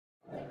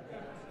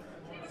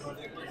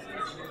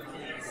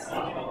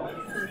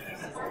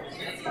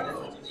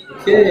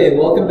Okay,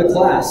 welcome to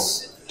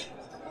class.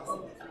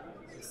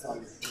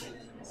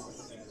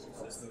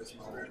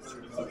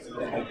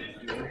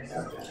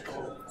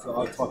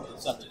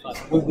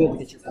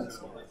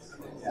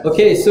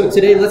 Okay, so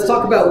today let's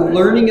talk about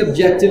learning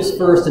objectives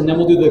first, and then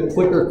we'll do the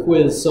clicker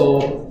quiz.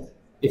 So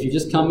if you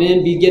just come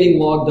in, be getting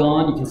logged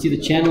on. You can see the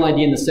channel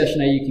ID and the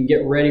session ID. You can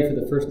get ready for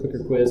the first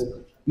clicker quiz.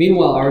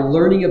 Meanwhile, our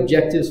learning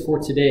objectives for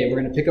today, we're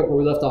going to pick up where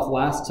we left off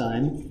last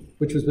time,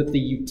 which was with the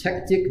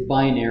eutectic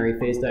binary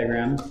phase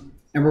diagram.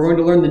 And we're going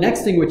to learn the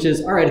next thing, which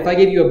is, all right, if I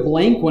gave you a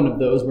blank one of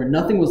those where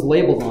nothing was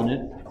labeled on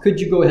it, could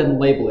you go ahead and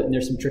label it? And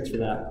there's some tricks for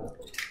that.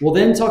 We'll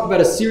then talk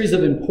about a series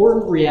of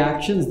important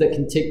reactions that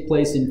can take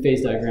place in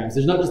phase diagrams.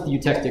 There's not just the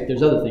eutectic,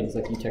 there's other things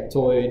like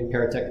eutectoid,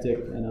 peritectic,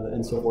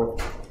 and so forth.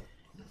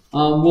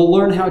 We'll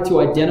learn how to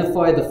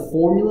identify the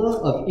formula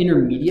of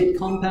intermediate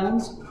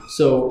compounds.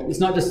 So it's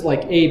not just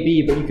like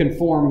AB, but you can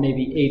form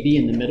maybe AB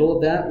in the middle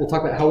of that. We'll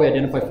talk about how we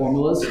identify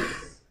formulas.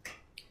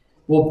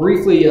 We'll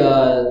briefly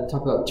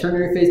talk about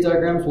ternary phase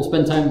diagrams. We'll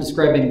spend time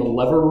describing the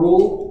lever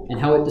rule and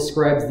how it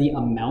describes the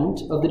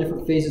amount of the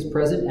different phases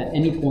present at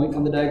any point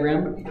on the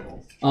diagram.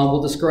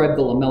 We'll describe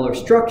the lamellar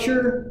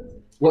structure,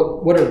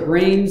 what are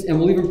grains, and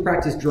we'll even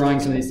practice drawing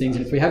some of these things.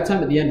 And if we have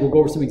time at the end, we'll go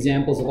over some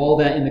examples of all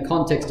that in the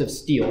context of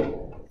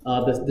steel.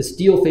 The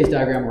steel phase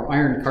diagram, or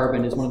iron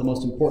carbon, is one of the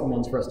most important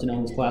ones for us to know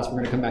in this class. We're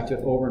going to come back to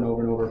it over and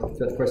over and over throughout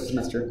the course of the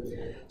semester.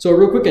 So a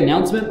real quick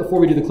announcement before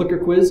we do the clicker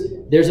quiz.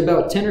 There's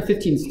about 10 or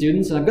 15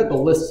 students, and I've got the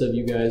lists of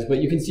you guys, but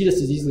you can see just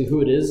as easily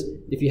who it is.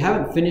 If you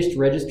haven't finished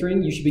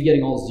registering, you should be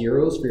getting all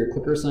zeros for your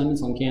clicker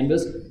assignments on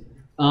Canvas.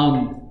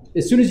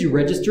 As soon as you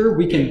register,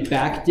 we can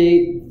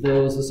backdate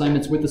those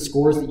assignments with the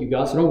scores that you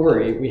got, so don't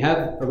worry. We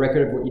have a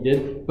record of what you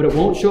did, but it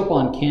won't show up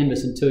on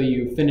Canvas until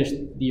you finish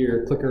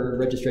your clicker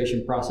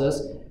registration process.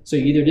 So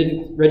you either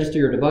didn't register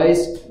your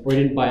device or you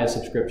didn't buy a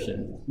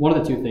subscription. One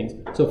of the two things.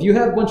 So if you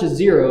have a bunch of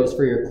zeros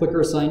for your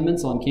clicker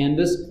assignments on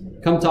Canvas,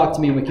 come talk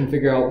to me and we can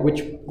figure out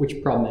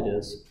which problem it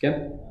is,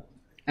 okay?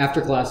 After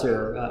class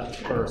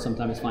or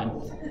sometime is fine.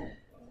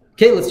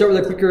 Okay, let's start with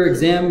our clicker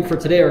exam for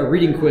today, our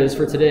reading quiz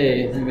for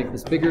today. Let me make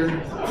this bigger.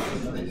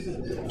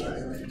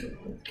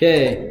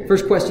 Okay,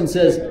 first question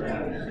says,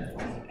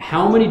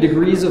 how many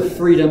degrees of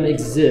freedom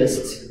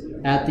exist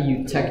at the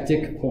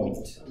eutectic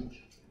point?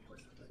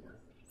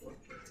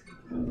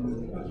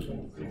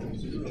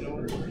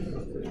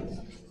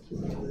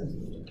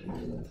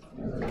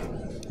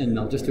 And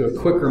I'll just do a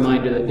quick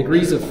reminder that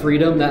degrees of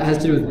freedom, that has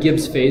to do with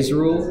Gibbs Phase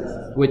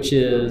Rule, which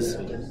is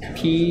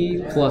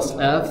P plus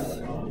F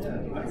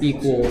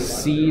equals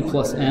C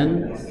plus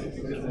N,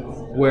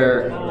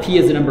 where P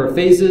is the number of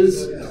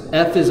phases,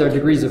 F is our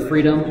degrees of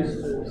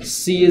freedom,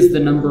 C is the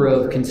number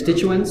of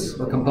constituents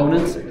or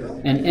components,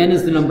 and N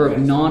is the number of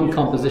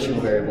non-compositional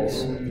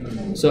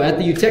variables. So at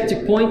the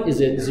eutectic point,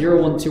 is it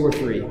 0, 1, 2, or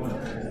 3?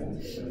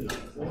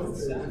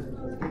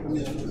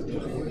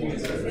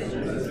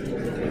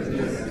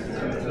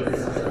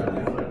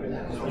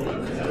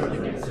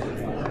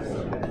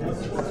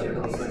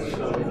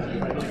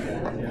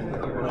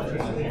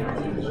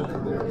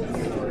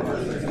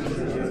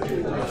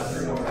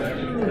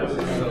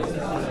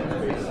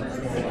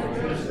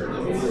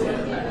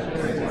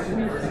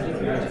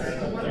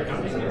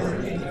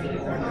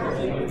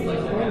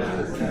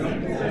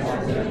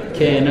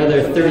 Okay,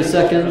 another 30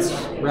 seconds.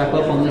 Wrap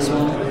up on this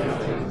one.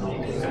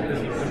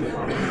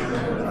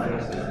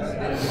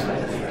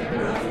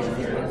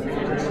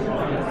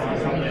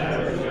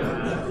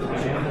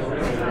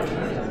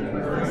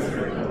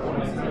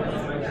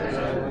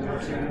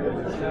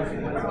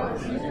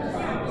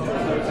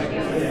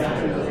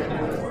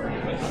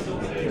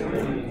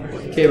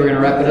 Okay, we're going to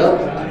wrap it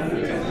up.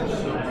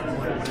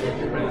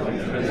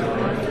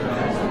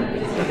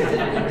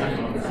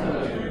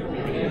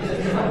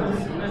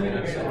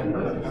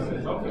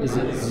 Is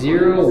it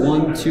 0,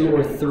 1, 2,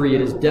 or 3?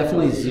 It is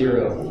definitely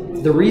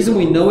 0. The reason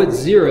we know it's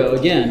 0,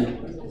 again,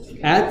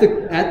 at the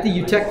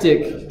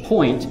eutectic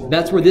point,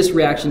 that's where this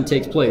reaction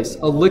takes place.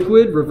 A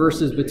liquid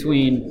reverses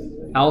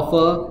between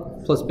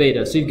alpha plus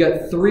beta. So you've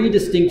got 3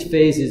 distinct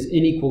phases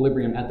in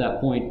equilibrium at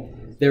that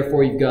point.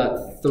 Therefore, you've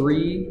got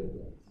 3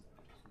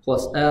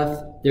 plus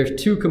F.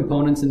 There's 2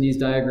 components in these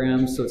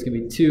diagrams, so it's going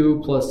to be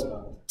 2 plus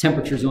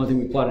temperature is the only thing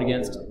we plotted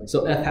against,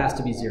 so F has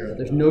to be 0.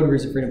 There's no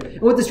degrees of freedom.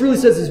 And what this really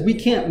says is we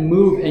can't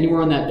move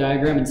anywhere on that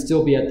diagram and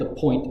still be at the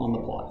point on the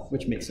plot,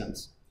 which makes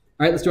sense.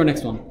 All right, let's do our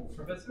next one.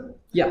 Professor?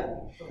 Yeah.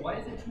 So why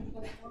is it 2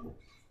 plus 1?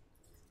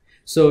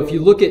 So if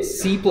you look at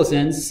C plus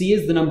N, C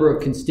is the number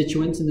of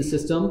constituents in the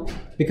system.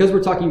 Because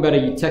we're talking about a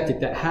eutectic,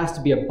 that has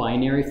to be a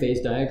binary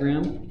phase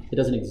diagram. It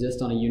doesn't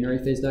exist on a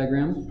unary phase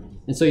diagram.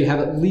 And so you have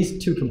at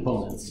least 2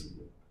 components,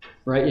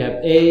 right? You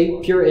have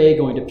pure A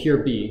going to pure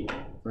B.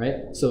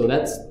 Right? So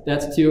that's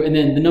 2. And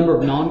then the number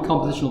of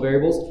non-compositional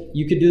variables,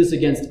 you could do this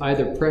against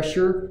either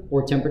pressure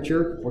or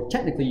temperature, or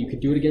technically you could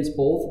do it against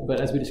both,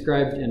 but as we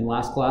described in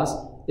last class,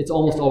 it's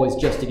almost always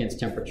just against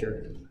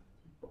temperature.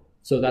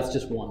 So that's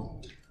just 1.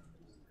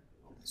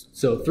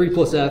 So 3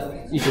 plus F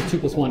equals 2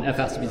 plus 1, F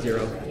has to be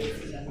 0.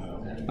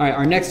 All right,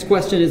 our next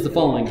question is the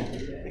following.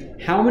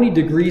 How many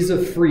degrees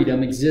of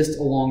freedom exist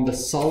along the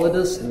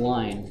solidus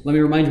line? Let me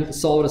remind you what the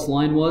solidus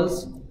line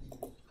was.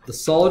 The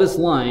solidus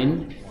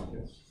line,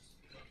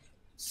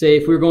 say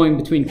if we were going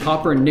between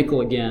copper and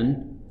nickel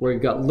again, where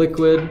we've got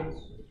liquid,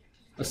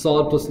 a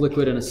solid plus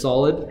liquid, and a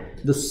solid.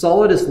 The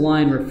solidus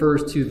line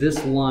refers to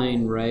this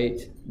line right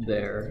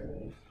there.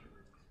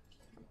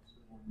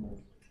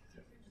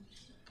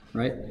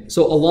 Right?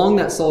 So along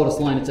that solidus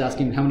line, it's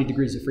asking how many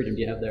degrees of freedom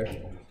do you have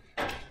there?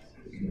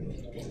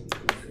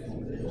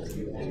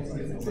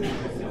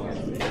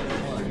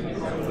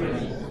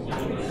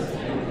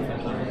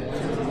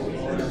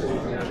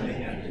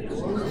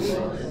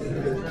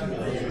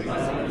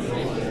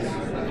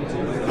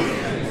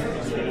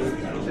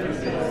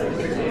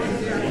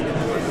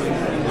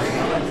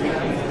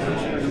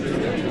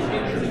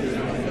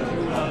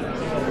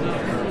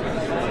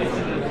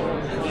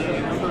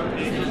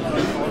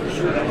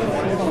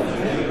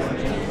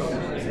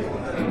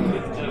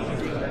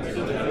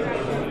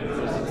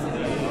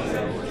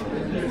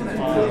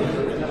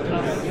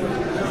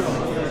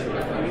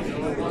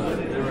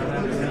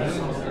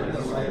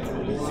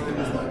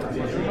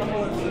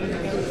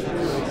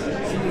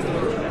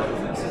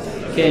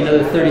 Okay,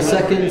 another 30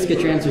 seconds. Get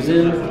your answers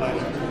in.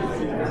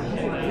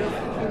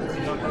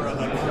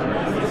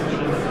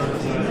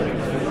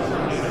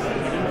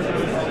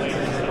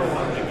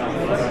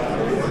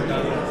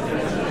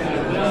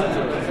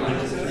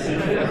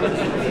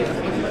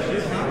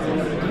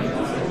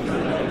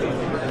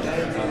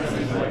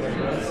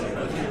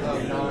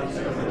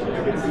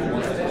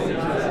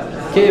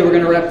 Okay, we're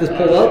going to wrap this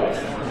poll up.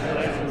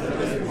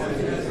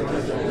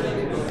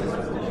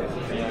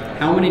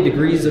 How many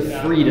degrees of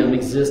freedom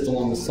exist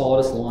along the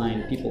solidus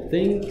line? People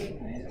think?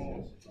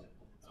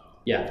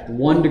 Yeah,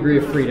 1 degree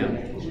of freedom.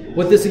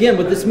 What this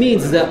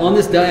means is that on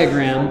this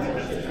diagram,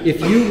 if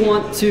you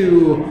want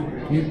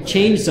to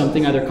change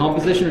something, either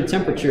composition or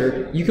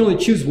temperature, you can only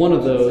choose one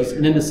of those,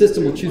 and then the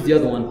system will choose the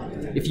other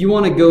one. If you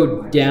want to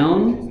go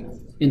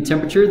down in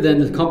temperature, then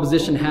the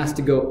composition has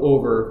to go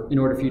over in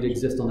order for you to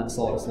exist on that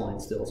solidus line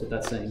still. That's what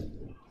that's saying.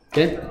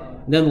 Okay?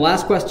 And then the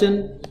last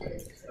question.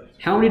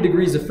 How many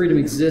degrees of freedom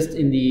exist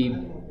in the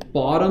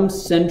bottom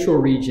central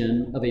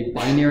region of a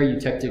binary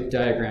eutectic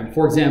diagram?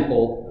 For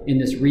example, in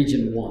this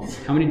region 1.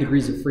 How many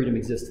degrees of freedom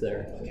exist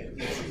there?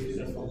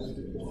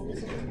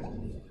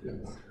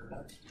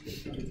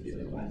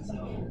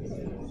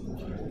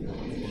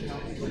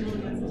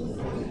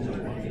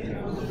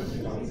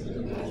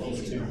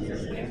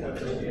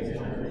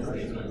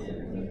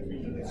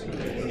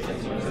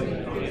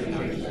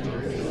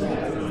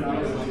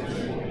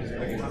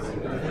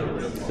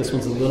 This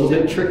one's a little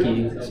bit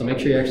tricky, so make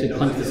sure you actually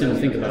punch this in and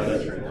think about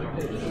it.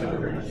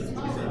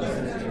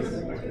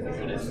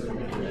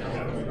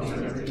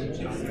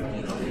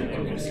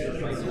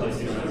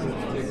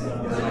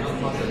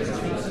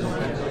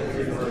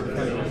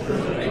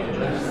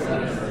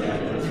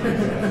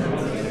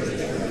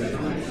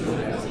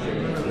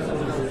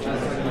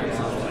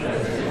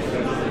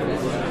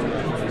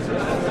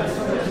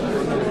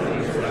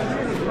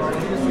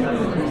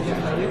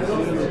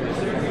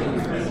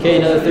 Okay,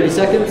 another 30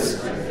 seconds.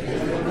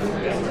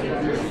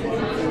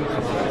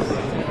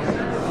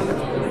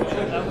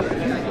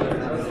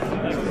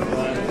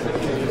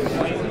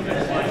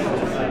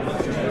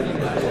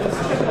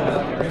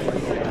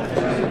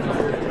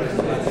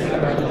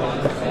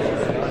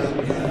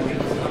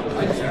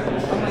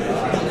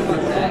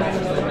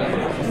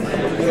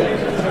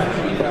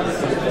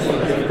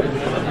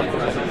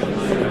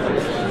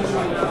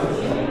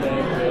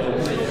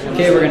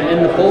 Okay, we're going to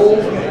end the poll.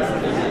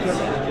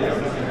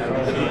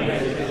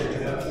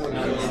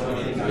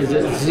 Is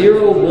it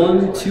 0,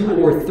 1, 2,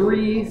 or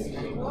 3?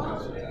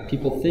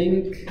 People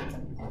think.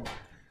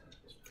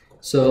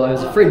 So I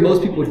was afraid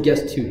most people would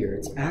guess 2 here.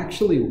 It's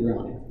actually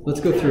 1. Let's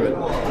go through it.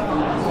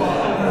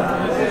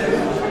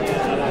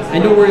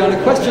 And don't worry, on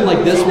a question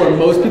like this where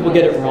most people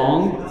get it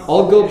wrong,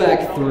 I'll go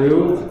back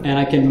through and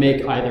I can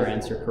make either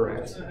answer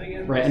correct.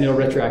 Right? And it'll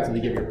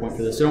retroactively give you a point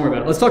for this. So don't worry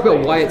about it. Let's talk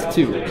about why it's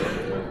 2.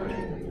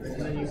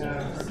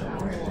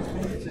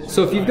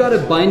 So if you've got a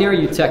binary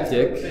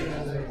eutectic,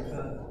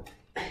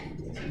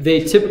 they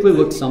typically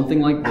look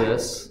something like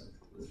this,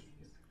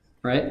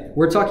 right?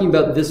 We're talking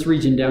about this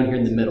region down here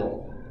in the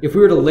middle. If we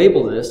were to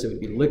label this, it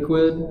would be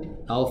liquid,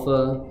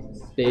 alpha,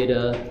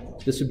 beta.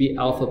 This would be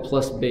alpha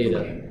plus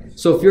beta.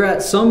 So if you're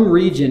at some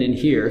region in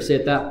here, say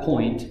at that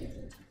point,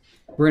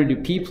 we're going to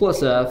do P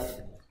plus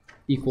F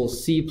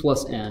equals C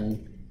plus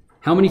N.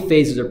 How many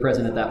phases are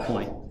present at that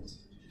point?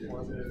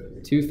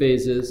 2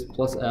 phases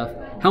plus F.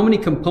 How many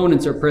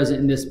components are present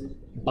in this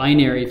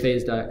binary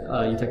phase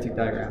eutectic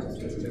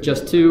diagram?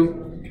 Just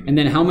 2. And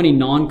then how many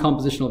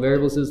non-compositional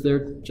variables is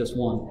there? Just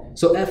 1.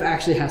 So F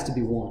actually has to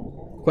be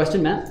 1.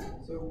 Question, Matt?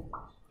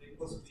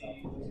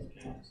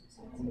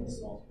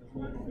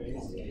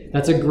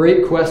 That's a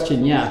great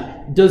question,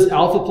 yeah. Does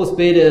alpha plus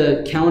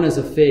beta count as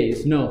a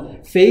phase? No.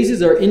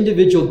 Phases are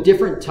individual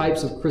different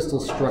types of crystal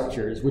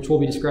structures, which we'll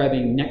be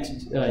describing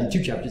next in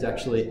 2 chapters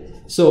actually.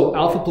 So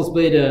alpha plus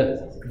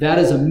beta That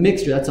is a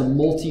mixture. That's a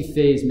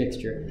multi-phase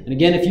mixture. And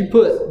again, if you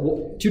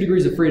put 2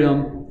 degrees of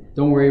freedom,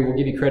 don't worry, we'll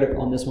give you credit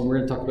on this one. We're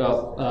going to talk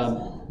about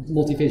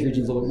multi-phase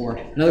regions a little bit more.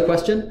 Another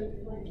question?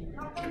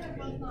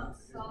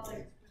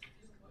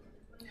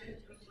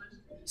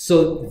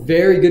 So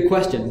very good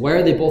question. Why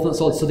are they both not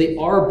solid? So they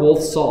are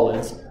both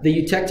solids.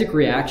 The eutectic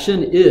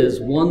reaction is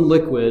one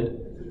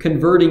liquid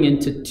converting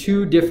into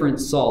 2 different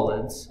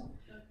solids.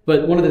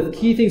 But one of the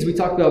key things we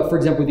talked about, for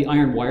example, with the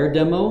iron wire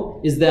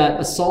demo, is that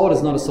a solid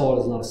is not a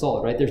solid is not a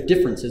solid, right? There's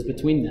differences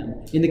between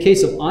them. In the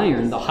case of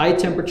iron, the high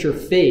temperature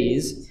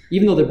phase,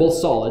 even though they're both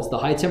solids, the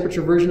high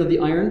temperature version of the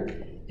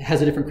iron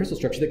has a different crystal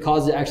structure that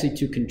causes it actually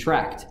to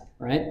contract,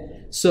 right?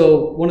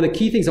 So one of the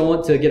key things I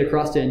want to get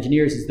across to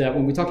engineers is that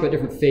when we talk about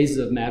different phases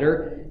of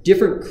matter,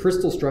 different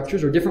crystal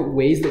structures or different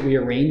ways that we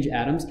arrange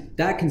atoms,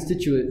 that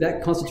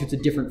constitutes a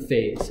different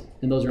phase,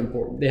 and those are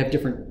important. They have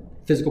different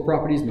physical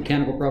properties,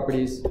 mechanical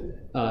properties.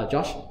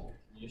 Josh? Can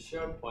you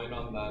show a point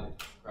on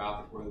that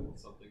graph where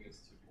something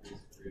is 2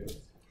 degrees of freedom?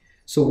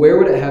 So where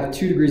would it have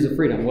 2 degrees of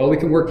freedom? Well, we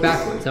can work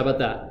backwards. How about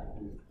that?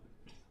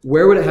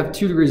 Where would it have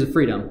 2 degrees of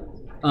freedom?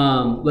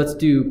 Let's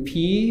do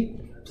P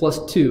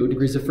plus 2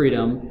 degrees of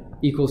freedom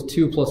equals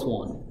 2 plus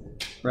 1,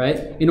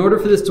 right? In order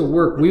for this to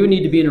work, we would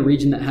need to be in a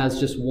region that has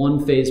just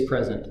one phase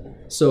present.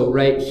 So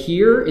right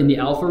here in the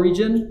alpha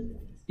region,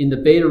 in the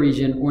beta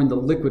region, or in the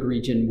liquid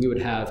region, we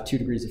would have 2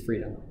 degrees of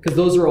freedom, because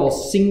those are all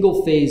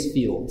single phase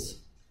fields.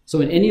 So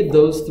in any of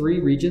those 3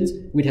 regions,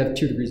 we'd have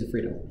 2 degrees of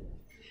freedom.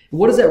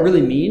 What does that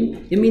really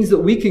mean? It means that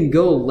we can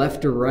go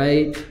left or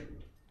right,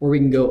 or we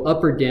can go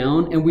up or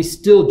down, and we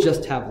still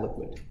just have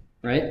liquid,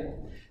 right?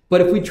 But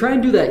if we try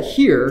and do that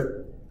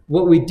here,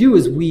 what we do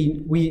is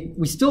we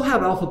still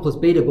have alpha plus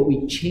beta, but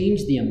we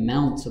change the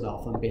amounts of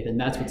alpha and beta, and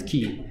that's what's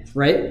key,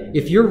 right?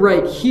 If you're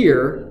right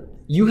here,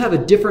 you have a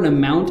different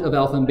amount of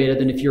alpha and beta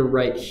than if you're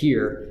right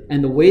here.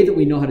 And the way that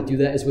we know how to do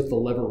that is with the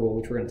lever rule,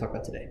 which we're going to talk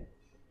about today.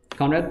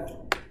 Conrad?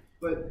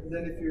 But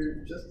then if you're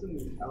just in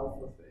the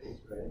alpha phase,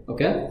 right?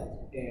 Okay.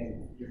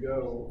 And you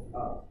go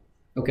up.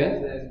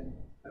 Okay. Then,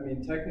 I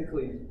mean,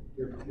 technically,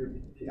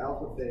 the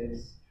alpha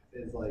phase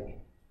is like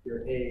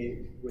your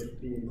A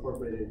with B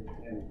incorporated,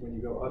 and when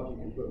you go up, you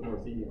can put more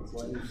B in.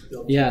 So you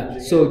still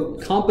so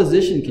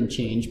composition can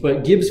change,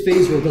 but Gibbs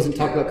phase rule doesn't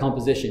talk about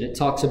composition. It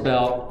talks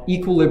about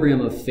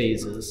equilibrium of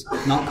phases,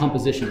 not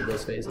composition of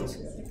those phases.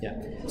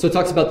 Yeah. So it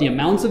talks about the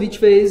amounts of each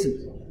phase,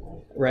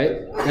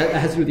 right? That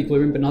has to do with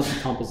equilibrium, but not the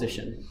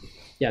composition.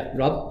 Yeah,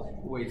 Rob?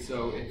 Wait,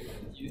 so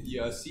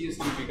if C is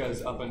 2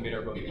 because alpha and beta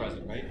are both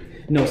present, right?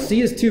 No,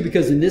 C is 2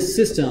 because in this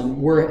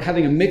system, we're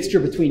having a mixture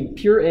between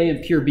pure A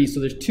and pure B.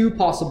 So there's 2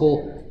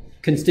 possible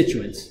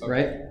constituents, okay.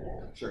 Right?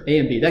 Sure. A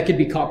and B. That could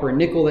be copper and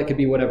nickel. That could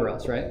be whatever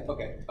else, right?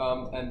 Okay.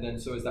 And then,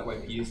 so is that why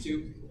P is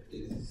 2?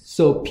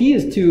 So P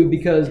is 2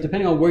 because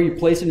depending on where you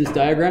place it in this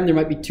diagram, there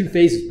might be 2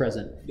 phases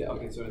present. Yeah,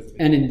 okay, so it is.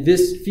 And in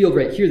this field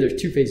right here,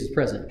 there's 2 phases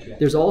present. Yeah.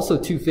 There's also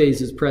 2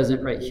 phases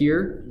present right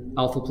here,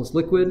 alpha plus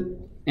liquid,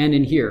 and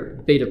in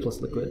here, beta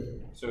plus liquid.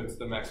 So it's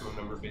the maximum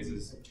number of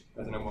phases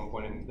present at one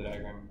point in the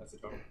diagram. That's the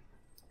total.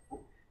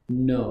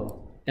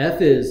 No.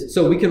 F is,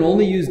 so we can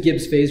only use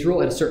Gibbs phase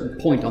rule at a certain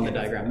point on the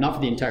diagram, not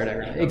for the entire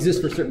diagram. It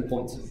exists for certain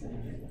points.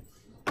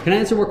 Can I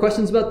answer more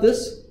questions about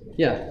this?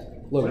 Yeah,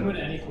 Logan. When would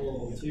n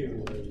equal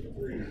 2 or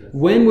 3?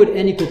 When would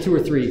n equal 2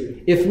 or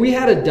 3? If we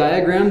had a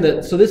diagram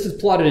that, so this is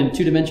plotted in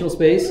 2-dimensional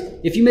space.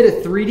 If you made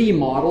a 3D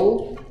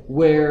model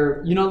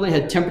where you not only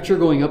had temperature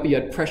going up, but you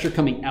had pressure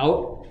coming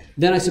out,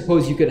 then I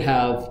suppose you could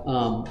have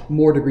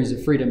more degrees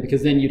of freedom,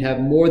 because then you'd have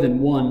more than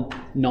one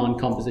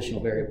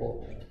non-compositional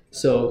variable.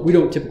 So we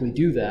don't typically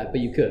do that,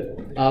 but you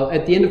could.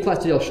 At the end of class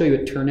today, I'll show you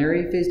a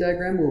ternary phase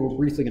diagram where we're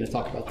briefly going to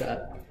talk about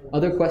that.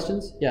 Other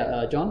questions?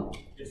 Yeah, John?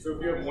 Yeah, so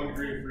if you have 1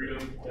 degree of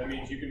freedom, that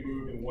means you can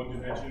move in 1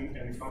 dimension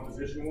and the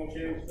composition won't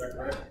change, is that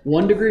correct?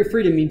 1 degree of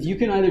freedom means you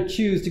can either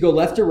choose to go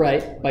left or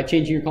right by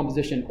changing your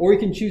composition, or you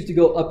can choose to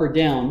go up or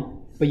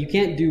down, but you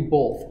can't do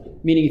both.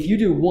 Meaning if you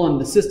do 1,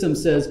 the system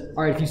says,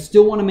 all right, if you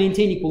still want to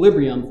maintain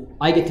equilibrium,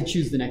 I get to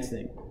choose the next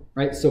thing,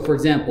 right? So for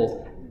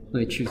example,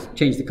 let me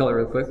change the color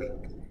real quick.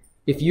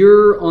 If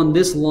you're on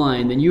this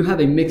line, then you have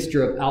a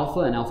mixture of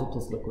alpha and alpha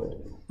plus liquid,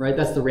 right?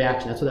 That's the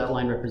reaction. That's what that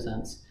line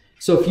represents.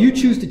 So if you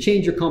choose to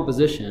change your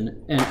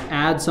composition and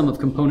add some of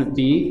component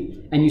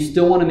B, and you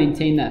still want to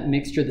maintain that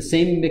mixture, the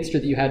same mixture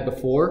that you had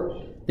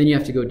before, then you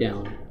have to go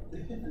down.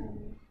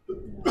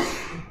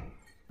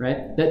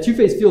 Right? That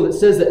 2-phase field, it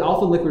says that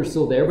alpha and liquid are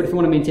still there, but if you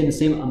want to maintain the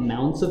same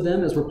amounts of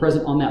them as were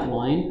present on that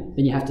line,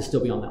 then you have to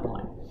still be on that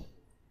line.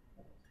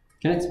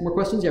 Can I ask more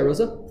questions? Yeah,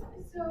 Rosa?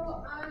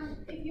 So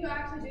if you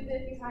actually did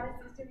this, you had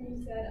a system and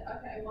you said,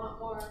 okay, I want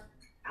more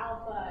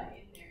alpha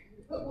in there.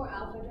 You put more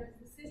alpha. Does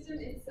the system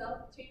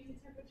itself change the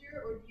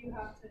temperature, or do you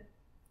have to?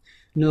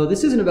 No,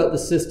 this isn't about the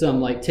system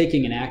like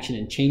taking an action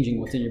and changing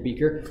what's in your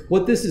beaker.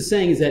 What this is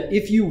saying is that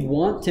if you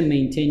want to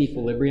maintain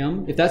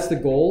equilibrium, if that's the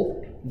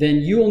goal, then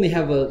you only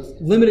have a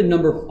limited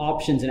number of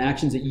options and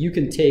actions that you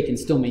can take and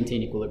still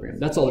maintain equilibrium.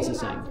 That's all this is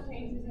saying. You have to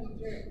change the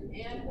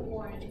temperature and put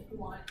more in if you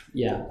want.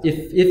 Yeah,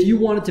 if you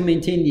wanted to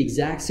maintain the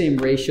exact same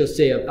ratio,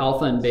 say, of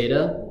alpha and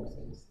beta,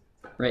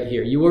 right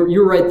here. You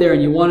were right there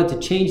and you wanted to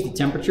change the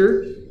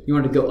temperature. You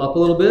wanted to go up a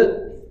little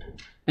bit,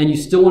 and you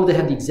still wanted to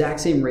have the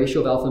exact same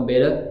ratio of alpha and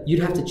beta.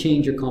 You'd have to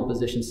change your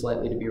composition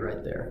slightly to be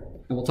right there.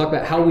 And we'll talk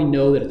about how we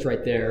know that it's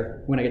right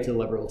there when I get to the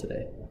lever rule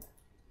today.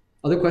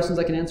 Other questions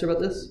I can answer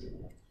about this?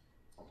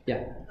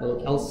 Yeah,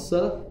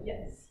 Elsa?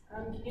 Yes.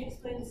 Can you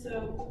explain,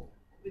 so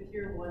with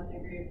your 1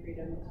 degree of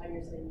freedom, how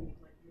you're saying you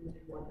can like move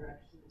in one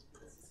direction?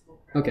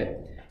 Okay,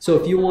 so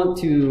if you want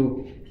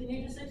to... Can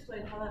you just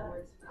explain how that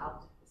works in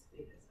alpha plus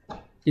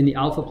beta? In the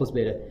alpha plus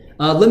beta.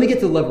 Let me get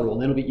to the lever rule,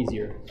 and then it'll be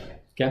easier.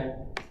 Okay?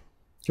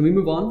 Can we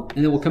move on?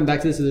 And then we'll come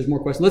back to this if there's more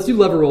questions. Let's do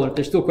lever rule, and if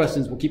there's still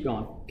questions, we'll keep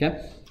going.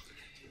 Okay?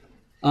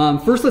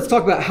 First, let's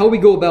talk about how we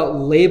go about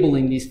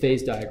labeling these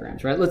phase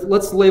diagrams, right?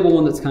 Let's label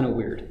one that's kind of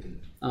weird.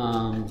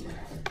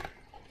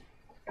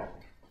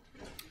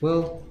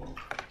 Well,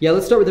 yeah,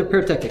 let's start with a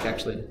peritectic,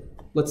 actually.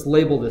 Let's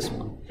label this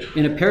one.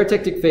 In a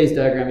peritectic phase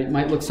diagram, it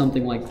might look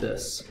something like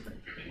this.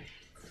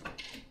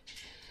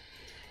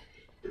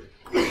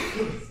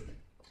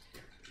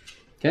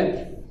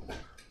 Okay?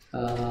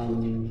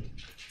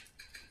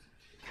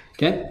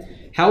 Okay?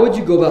 How would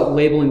you go about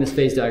labeling this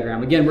phase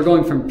diagram? Again, we're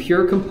going from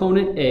pure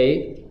component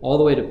A all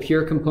the way to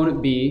pure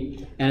component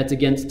B, and it's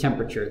against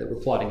temperature that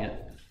we're plotting it.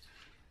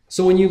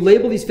 So when you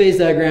label these phase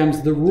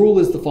diagrams, the rule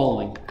is the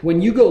following.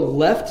 When you go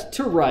left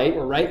to right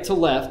or right to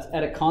left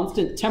at a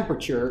constant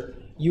temperature,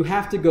 you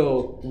have to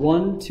go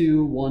 1,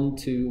 2, 1,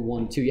 2,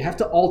 1, 2. You have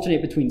to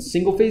alternate between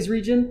single phase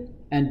region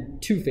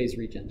and two phase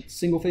region.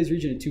 Single phase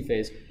region and two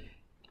phase.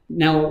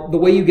 Now, the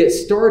way you get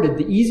started,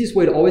 the easiest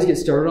way to always get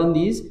started on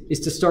these is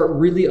to start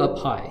really up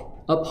high.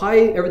 Up high,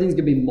 everything's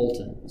going to be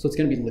molten, so it's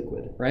going to be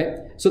liquid, right?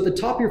 So at the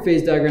top of your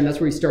phase diagram, that's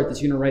where you start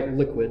this. You're going to write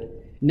liquid.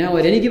 Now,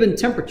 at any given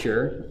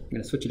temperature, I'm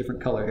going to switch a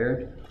different color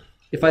here.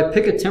 If I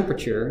pick a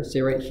temperature,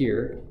 say right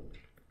here,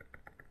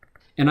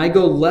 and I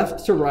go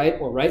left to right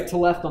or right to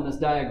left on this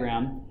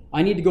diagram,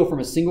 I need to go from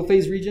a single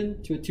phase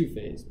region to a two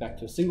phase, back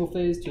to a single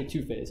phase to a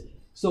two phase.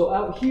 So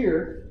out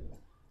here,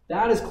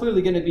 that is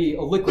clearly going to be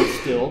a liquid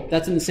still.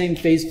 That's in the same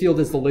phase field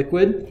as the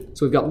liquid.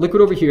 So we've got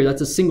liquid over here.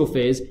 That's a single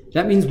phase.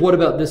 That means what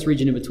about this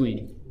region in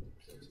between?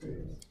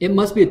 It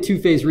must be a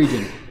two-phase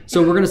region.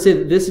 So we're going to say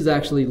that this is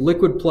actually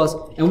liquid plus,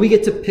 and we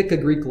get to pick a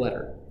Greek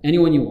letter.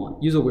 Anyone you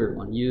want. Use a weird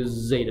one. Use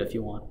zeta if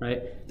you want,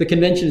 right? The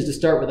convention is to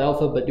start with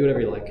alpha, but do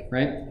whatever you like,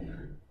 right?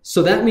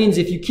 So that means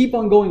if you keep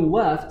on going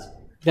left,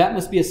 that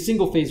must be a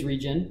single-phase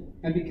region.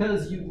 And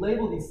because you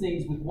label these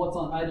things with what's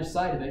on either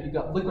side of it, you've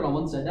got liquid on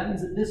one side, that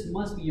means that this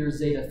must be your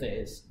zeta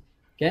phase.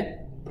 Okay?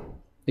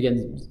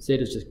 Again,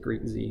 zeta is just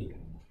Greek Z,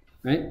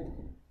 right?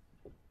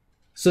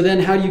 So then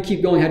how do you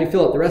keep going? How do you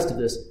fill out the rest of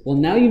this? Well,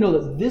 now you know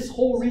that this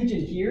whole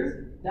region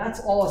here, that's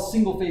all a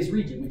single phase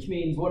region, which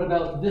means what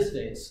about this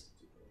phase?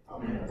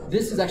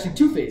 This is actually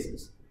two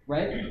phases,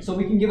 right? So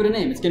we can give it a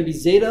name. It's going to be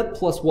zeta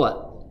plus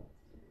what?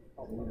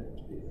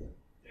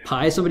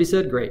 Pi, somebody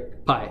said?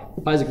 Great. Pi.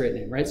 Pi is a great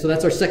name, right? So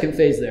that's our second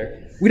phase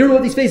there. We don't know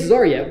what these phases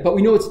are yet, but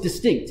we know it's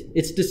distinct.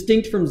 It's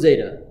distinct from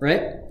zeta,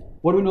 right?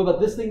 What do we know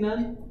about this thing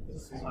then?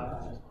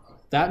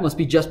 That must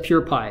be just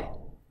pure pi,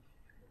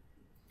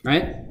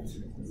 right?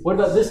 What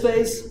about this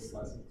phase?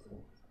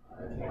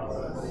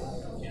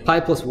 Pi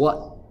plus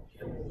what?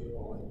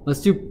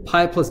 Let's do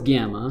pi plus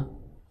gamma.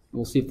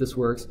 We'll see if this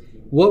works.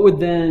 What would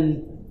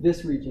then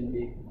this region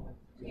be?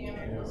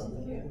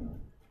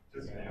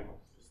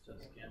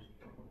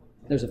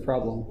 There's a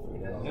problem.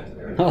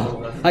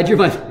 Oh, I drew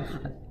my...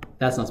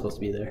 That's not supposed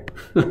to be there.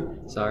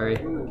 Sorry.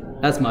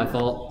 That's my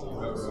fault.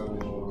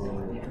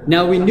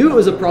 Now, we knew it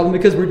was a problem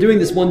because we're doing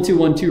this 1, 2,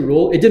 1, 2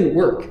 rule. It didn't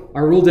work.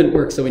 Our rule didn't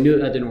work, so we knew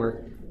that didn't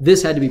work.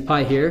 This had to be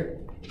pi here.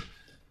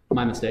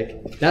 My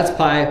mistake. That's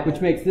pi,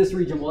 which makes this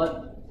region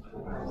what?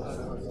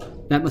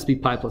 That must be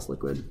pi plus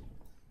liquid.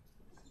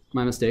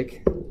 My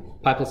mistake.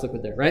 Pi plus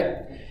liquid there, right?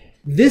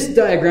 This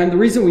diagram, the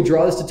reason we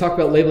draw this to talk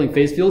about labeling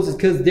phase fields is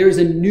because there's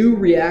a new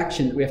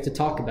reaction that we have to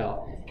talk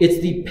about.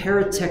 It's the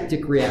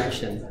peritectic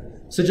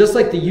reaction. So just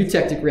like the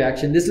eutectic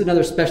reaction, this is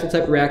another special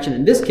type of reaction.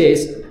 In this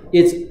case,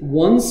 it's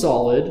one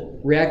solid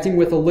reacting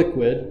with a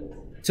liquid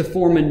to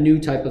form a new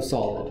type of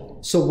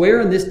solid. So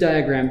where in this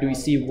diagram do we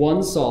see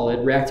one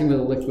solid reacting with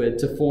a liquid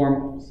to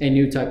form a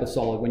new type of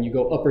solid when you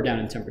go up or down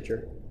in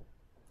temperature?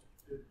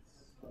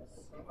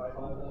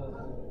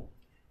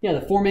 Yeah,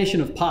 the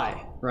formation of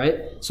pi,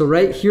 right? So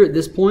right here at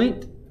this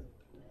point,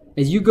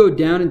 as you go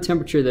down in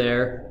temperature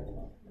there,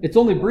 it's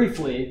only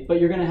briefly, but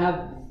you're going to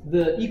have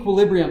the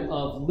equilibrium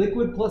of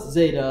liquid plus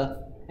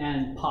zeta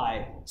and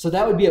pi. So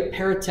that would be a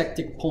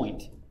peritectic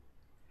point.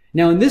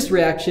 Now in this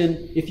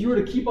reaction, if you were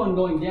to keep on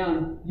going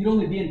down, you'd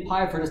only be in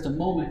pi for just a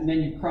moment, and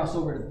then you'd cross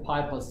over to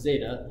pi plus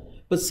zeta.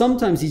 But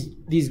sometimes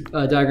these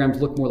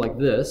diagrams look more like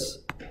this.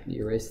 Let me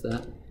erase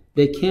that.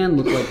 They can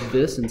look like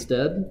this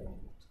instead.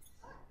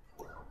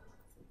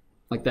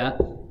 Like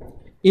that.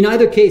 In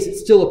either case,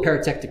 it's still a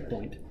peritectic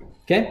point.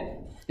 Okay?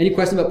 Any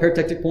question about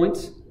peritectic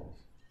points?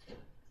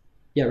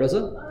 Yeah, Rosa?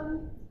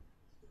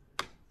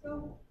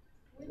 So,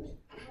 which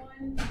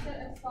one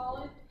set a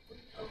solid with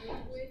a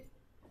liquid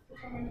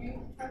from a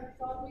new type of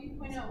solid? Will you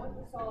point out what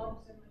the solid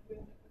and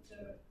liquid with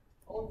the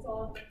old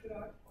solid, liquid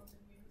arc, or the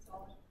new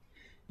solid?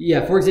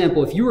 Yeah, for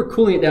example, if you were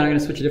cooling it down, I'm going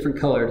to switch a different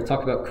color to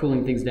talk about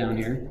cooling things down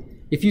here.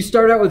 If you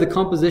start out with a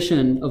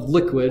composition of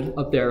liquid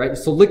up there, right?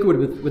 So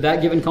liquid with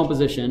that given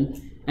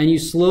composition, and you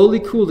slowly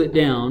cooled it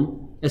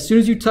down, as soon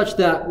as you touch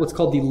that, what's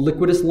called the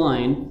liquidus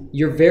line,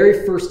 your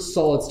very first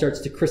solid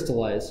starts to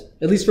crystallize,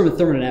 at least from a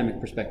thermodynamic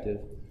perspective.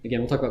 Again,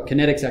 we'll talk about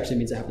kinetics, actually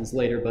means it happens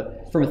later,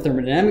 but from a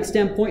thermodynamic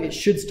standpoint, it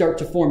should start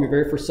to form your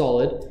very first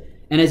solid.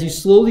 And as you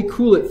slowly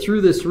cool it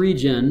through this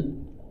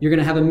region, you're going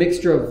to have a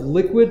mixture of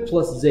liquid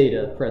plus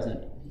zeta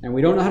present. And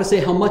we don't know how to say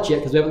how much yet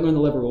because we haven't learned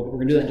the Lever rule, but we're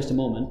going to do that in just a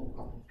moment.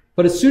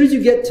 But as soon as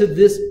you get to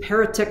this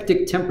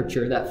peritectic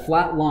temperature, that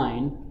flat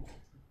line,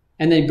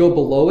 and then go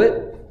below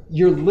it,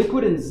 your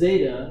liquid and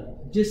zeta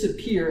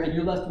disappear and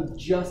you're left with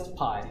just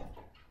pi.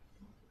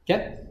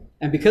 Okay?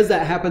 And because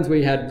that happens where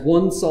you had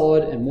one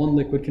solid and one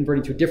liquid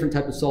converting to a different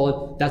type of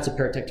solid, that's a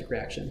peritectic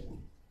reaction.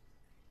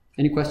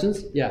 Any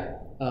questions? Yeah.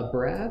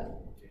 Brad?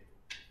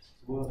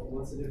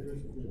 What's the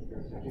difference between the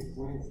peritectic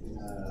points and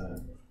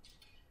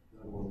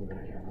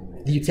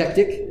the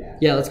eutectic?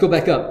 Yeah, let's go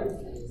back up.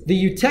 The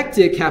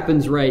eutectic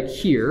happens right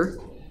here,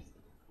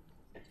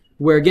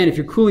 where again, if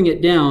you're cooling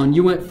it down,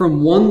 you went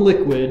from one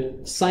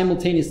liquid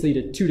simultaneously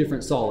to two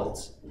different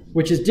solids,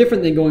 which is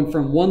different than going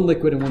from one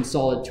liquid and one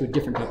solid to a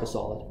different type of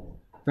solid.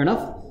 Fair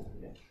enough?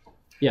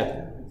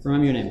 Yeah.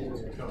 Remind me your name.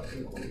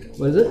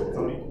 What is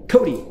it?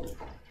 Cody.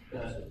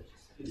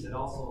 Is it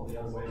also the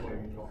other way where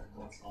you go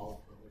from one solid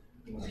to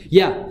liquid?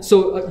 Yeah,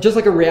 so just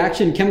like a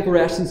reaction, chemical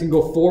reactions can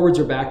go forwards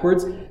or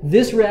backwards.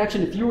 This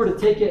reaction, if you were to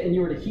take it and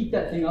you were to heat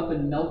that thing up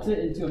and melt it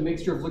into a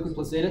mixture of liquid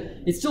plus zeta,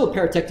 it's still a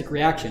peritectic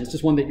reaction. It's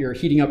just one that you're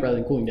heating up rather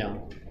than cooling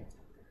down.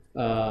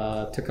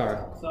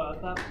 Takara. So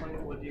at that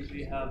point, would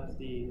you have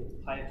the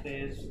pi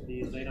phase,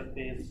 the zeta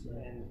phase,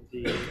 and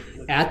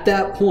the... At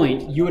that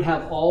point, you would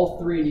have all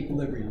three in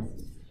equilibrium.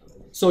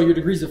 So your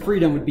degrees of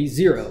freedom would be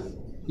 0.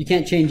 You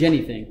can't change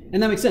anything.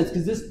 And that makes sense,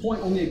 because this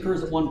point only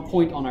occurs at one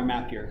point on our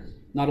map here,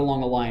 not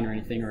along a line or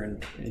anything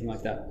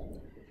like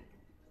that.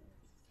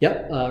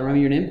 Yep, remind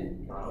me your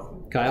name?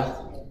 Kyle.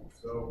 Kyle.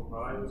 So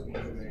I was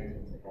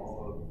mentioning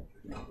all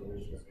of the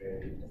compositions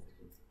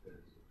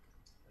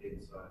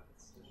inside.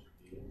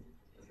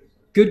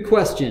 Good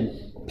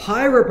question.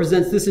 Pi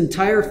represents this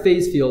entire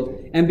phase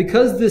field, and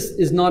because this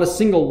is not a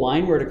single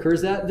line where it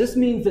occurs at, this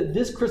means that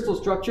this crystal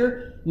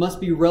structure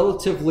must be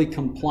relatively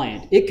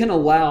compliant. It can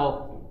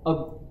allow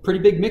a pretty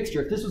big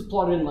mixture. If this was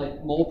plotted in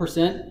like mole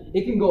percent,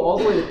 it can go all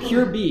the way to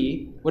pure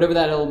B, whatever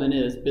that element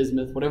is,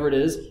 bismuth, whatever it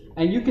is,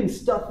 and you can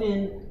stuff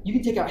in, you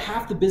can take out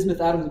half the bismuth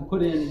atoms and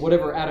put in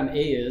whatever atom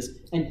A is,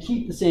 and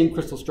keep the same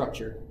crystal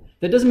structure.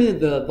 That doesn't mean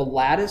that the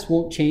lattice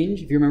won't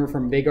change. If you remember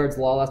from Vegard's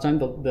law last time,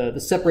 the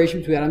separation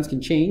between atoms can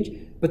change,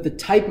 but the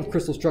type of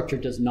crystal structure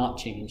does not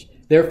change.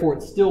 Therefore,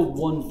 it's still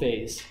one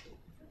phase.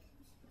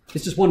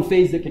 It's just one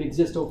phase that can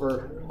exist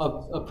over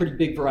a pretty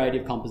big variety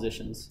of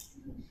compositions.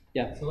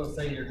 Yeah? So let's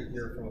say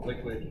you're from a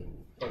liquid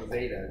plus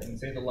zeta, and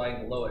say the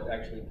line below it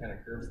actually kind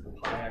of curves, the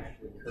pi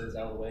actually curves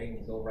out of the way and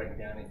you go right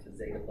down into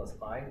zeta plus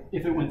pi.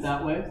 If it went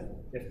that way?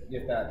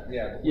 If that,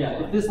 yeah.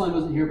 Yeah, if this line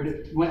wasn't here, but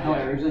it went how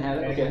I originally had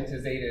it, And okay. went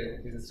to zeta,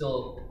 is it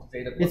still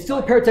zeta plus It's still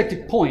a pi?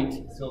 peritectic point,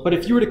 but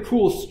if you were to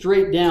cool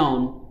straight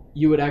down,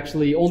 you would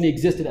actually only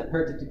exist at that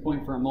peritectic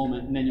point for a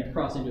moment, and then you'd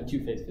cross into a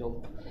two-phase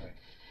field.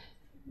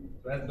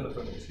 So that's going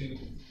from a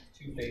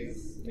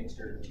two-phase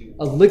mixture to...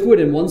 A liquid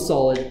and one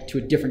solid to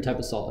a different type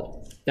of solid.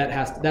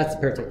 That's the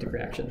peritectic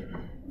reaction.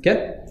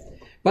 Okay?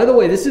 By the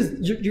way,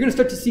 you're going to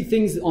start to see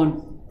things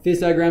on phase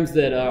diagrams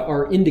that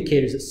are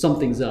indicators that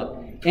something's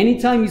up.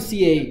 Anytime you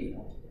see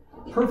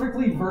a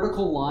perfectly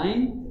vertical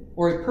line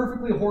or a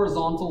perfectly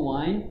horizontal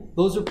line,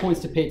 those are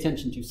points to pay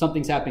attention to.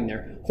 Something's happening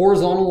there.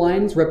 Horizontal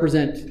lines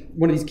represent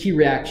one of these key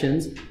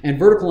reactions, and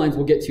vertical lines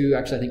we'll get to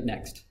actually, I think,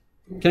 next.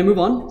 Can I move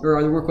on, or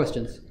are there more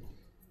questions?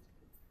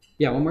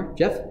 Yeah, one more.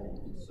 Jeff?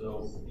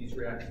 So these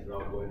reactions are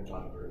all going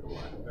on a vertical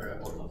line, or a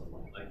horizontal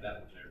line, like that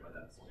one there by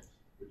that point.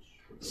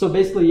 So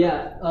basically,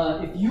 yeah,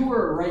 if you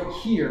were right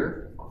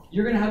here,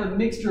 you're going to have a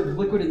mixture of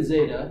liquid and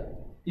zeta.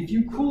 If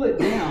you cool it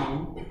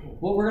down,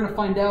 what we're going to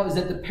find out is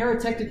that the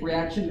peritectic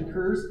reaction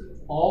occurs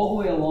all the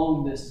way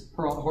along this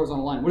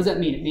horizontal line. What does that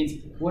mean? It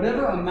means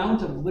whatever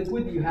amount of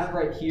liquid that you have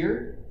right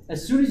here,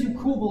 as soon as you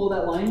cool below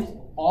that line,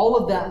 all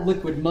of that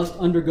liquid must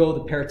undergo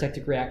the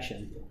peritectic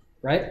reaction,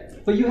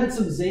 right? But you had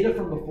some zeta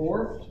from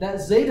before.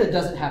 That zeta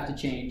doesn't have to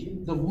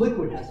change. The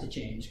liquid has to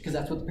change, because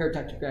that's what the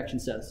peritectic reaction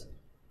says.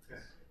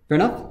 Fair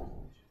enough?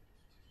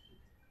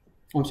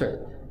 Oh, I'm sorry.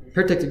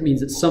 Peritectic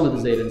means it's some of the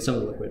zeta and some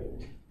of the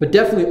liquid. But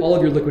definitely all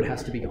of your liquid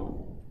has to be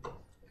gone.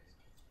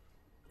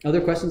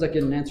 Other questions I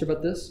can answer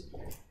about this?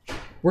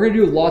 We're going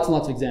to do lots and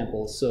lots of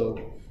examples, so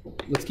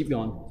let's keep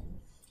going.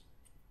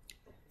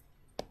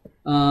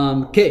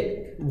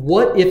 Okay,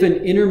 what if an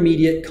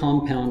intermediate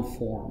compound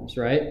forms,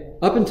 right?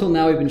 Up until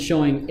now we've been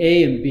showing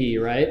A and B,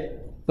 right?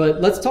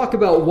 But let's talk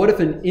about what if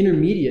an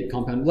intermediate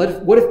compound,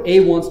 what if A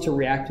wants to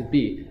react with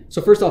B?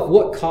 So first off,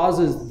 what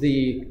causes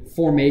the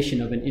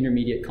formation of an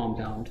intermediate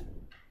compound?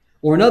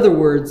 Or in other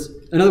words,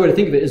 another way to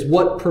think of it is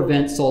what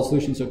prevents solid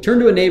solution. So turn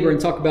to a neighbor and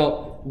talk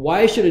about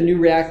why should a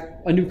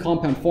new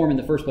compound form in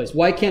the first place?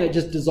 Why can't it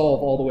just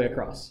dissolve all the way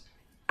across?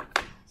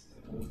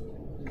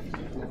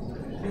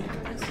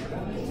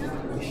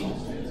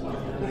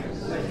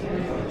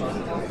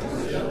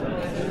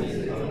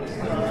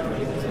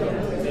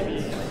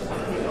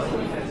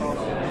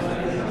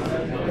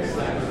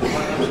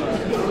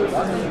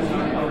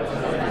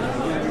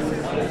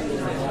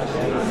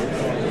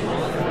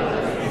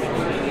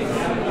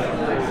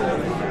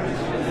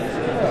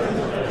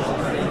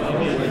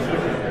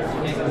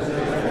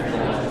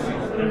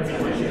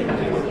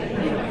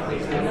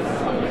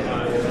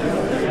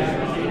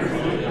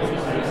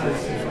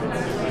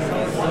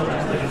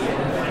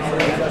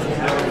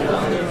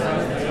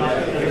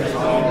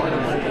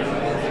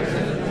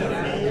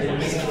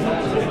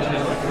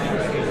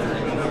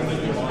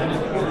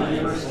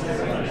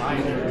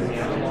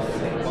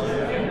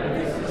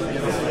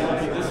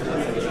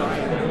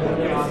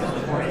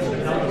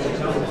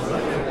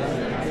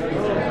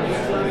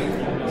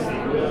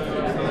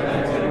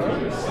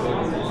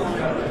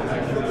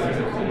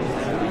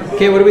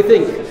 Okay, what do we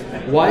think?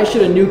 Why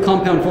should a new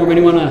compound form?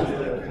 Anyone want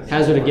to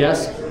hazard a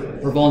guess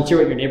or volunteer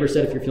what your neighbor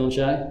said if you're feeling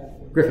shy?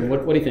 Griffin,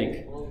 what do you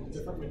think? Well,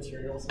 different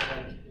materials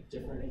have like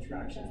different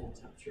interactions with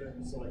temperature,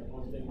 and so like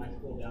one thing might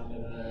cool down at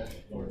a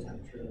lower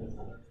temperature than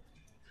another.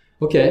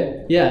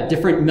 Okay, yeah,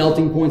 different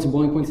melting points and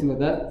boiling points, things like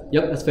that.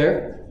 Yep, that's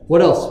fair.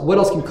 What else? What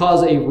else can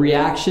cause a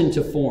reaction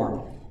to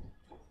form?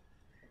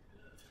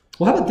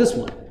 Well, how about this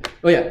one?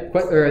 Oh yeah,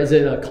 or is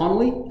it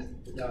Connolly?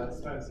 No,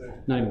 it's not so.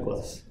 Not even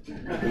close.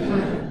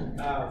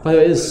 By the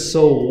way, it is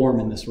so warm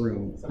in this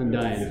room. I'm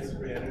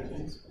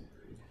dying.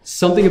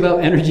 Something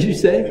about energy, you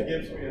say? The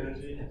Gibbs free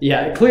energy.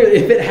 Yeah, clearly,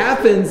 if it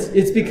happens,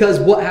 it's because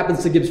what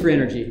happens to Gibbs free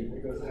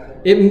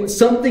energy?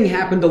 Something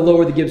happened to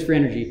lower the Gibbs free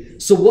energy.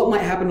 So what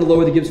might happen to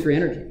lower the Gibbs free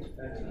energy?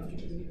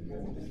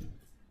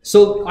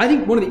 So I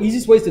think one of the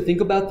easiest ways to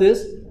think about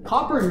this,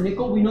 copper and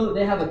nickel, we know that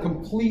they have a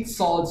complete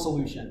solid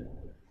solution.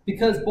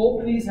 Because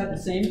both of these have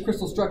the same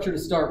crystal structure to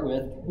start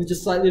with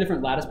just slightly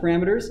different lattice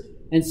parameters.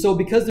 And so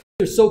because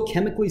they're so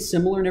chemically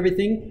similar and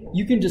everything,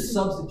 you can just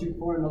substitute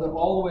for one another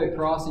all the way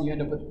across and you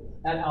end up with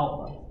at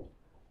alpha.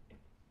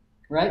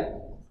 Right?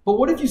 But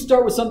what if you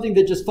start with something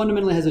that just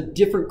fundamentally has a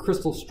different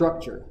crystal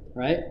structure,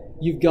 right?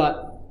 You've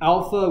got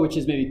alpha, which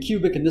is maybe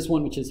cubic, and this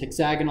one, which is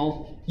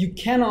hexagonal. You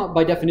cannot,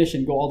 by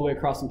definition, go all the way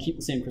across and keep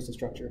the same crystal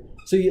structure.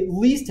 So you at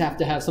least have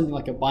to have something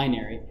like a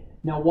binary.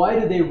 Now, why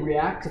do they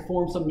react to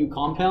form some new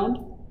compound?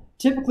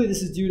 Typically,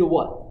 this is due to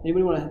what?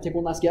 Anybody want to take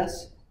one last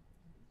guess?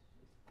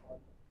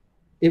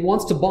 It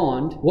wants to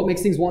bond. What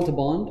makes things want to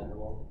bond?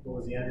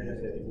 Lowers the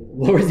energy.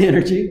 Lowers the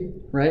energy,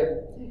 right?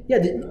 Yeah,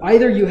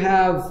 either you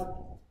have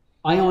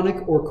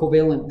ionic or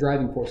covalent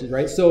driving forces,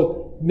 right?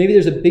 So maybe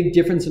there's a big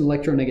difference in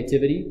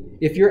electronegativity.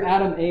 If your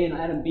atom A and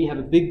atom B have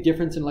a big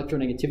difference in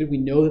electronegativity, we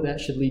know that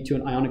should lead to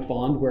an ionic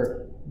bond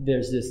where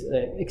there's this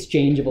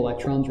exchange of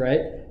electrons,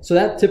 right? So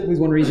that typically is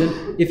one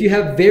reason. If you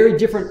have very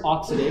different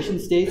oxidation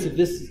states, if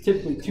this is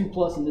typically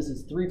 2+ and this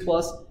is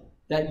 3+,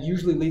 that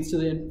usually leads to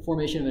the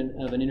formation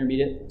of an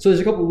intermediate. So there's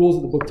a couple of rules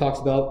that the book talks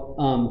about.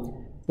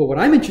 But what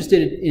I'm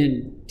interested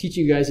in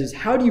teaching you guys is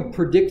how do you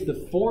predict the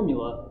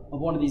formula of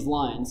one of these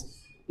lines?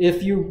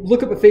 If you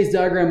look up a phase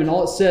diagram and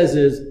all it says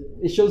is,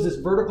 it shows this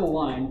vertical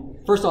line.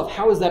 First off,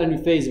 how is that a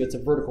new phase if it's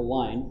a vertical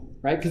line,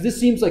 right? Because this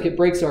seems like it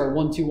breaks our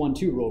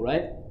 1-2-1-2 rule,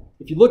 right?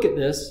 If you look at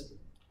this,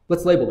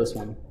 let's label this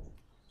one.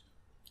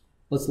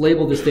 Let's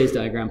label this phase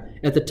diagram.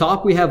 At the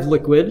top we have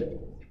liquid.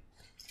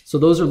 So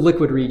those are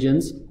liquid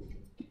regions.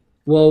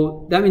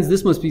 Well, that means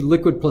this must be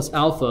liquid plus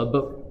alpha,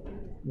 but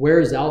where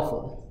is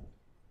alpha?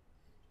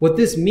 What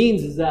this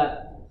means is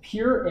that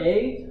pure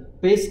A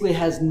basically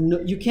has no,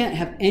 you can't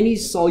have any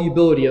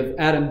solubility of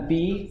atom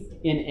B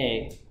in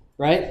A,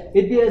 right?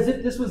 It'd be as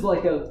if this was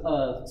like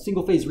a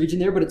single phase region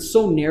there, but it's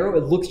so narrow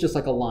it looks just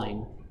like a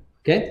line,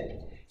 okay?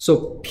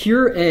 So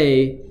pure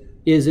A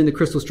is in the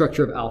crystal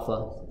structure of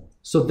alpha.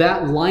 So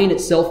that line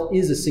itself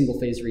is a single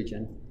phase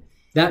region.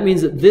 That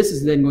means that this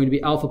is then going to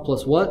be alpha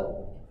plus what?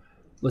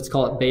 Let's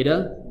call it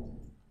beta,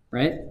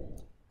 right?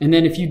 And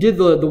then if you did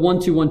the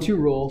 1-2-1-2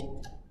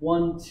 rule,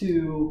 1,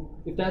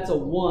 2, if that's a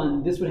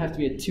 1, this would have to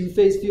be a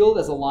 2-phase field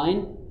as a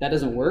line. That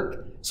doesn't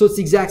work. So it's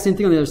the exact same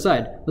thing on the other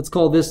side. Let's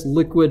call this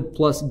liquid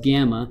plus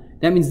gamma.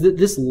 That means that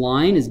this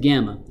line is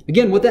gamma.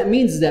 Again, what that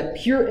means is that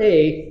pure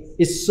A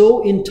is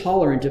so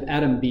intolerant of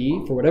atom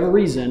B, for whatever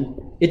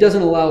reason, it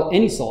doesn't allow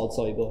any solid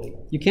solubility.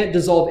 You can't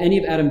dissolve any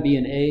of atom B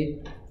in A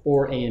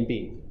or A and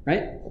B,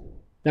 right?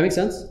 That makes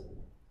sense?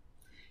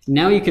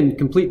 Now you can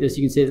complete this.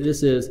 You can say that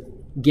this is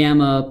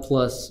gamma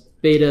plus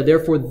beta.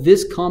 Therefore,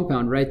 this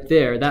compound right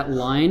there, that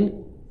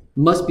line,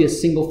 must be a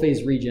single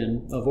phase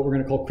region of what we're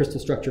going to call crystal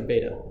structure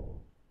beta.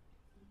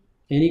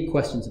 Any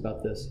questions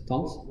about this?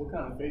 Thomas? What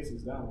kind of phase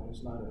is that one?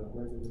 It's not a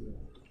regular.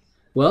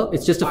 Well,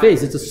 it's just a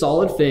phase. It's a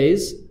solid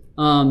phase.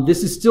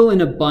 This is still in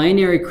a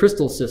binary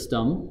crystal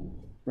system,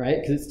 right?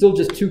 Because it's still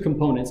just two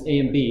components, A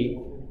and B.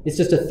 It's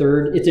just a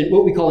third. It's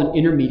what we call an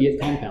intermediate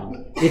compound.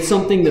 It's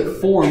something that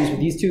forms, when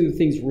these two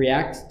things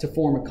react to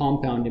form a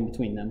compound in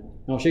between them.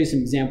 And I'll show you some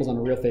examples on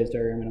a real phase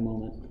diagram in a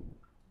moment.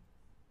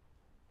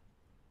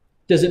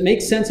 Does it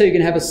make sense how you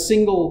can have a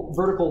single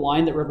vertical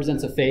line that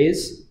represents a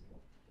phase?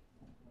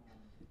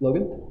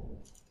 Logan?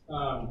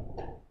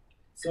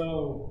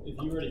 So if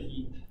you were to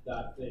heat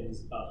that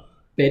phase up.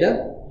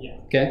 Beta? Yeah.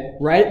 Okay.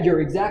 Right.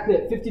 You're exactly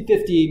at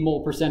 50-50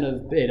 mole percent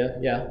of beta.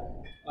 Yeah.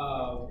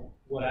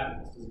 What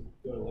happens? Does it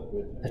go to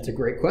liquid? That's a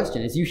great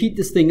question. As you heat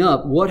this thing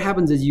up, what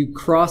happens is you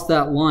cross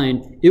that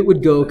line, it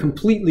would go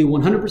completely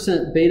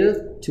 100%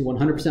 beta to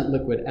 100%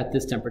 liquid at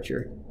this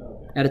temperature,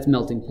 at its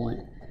melting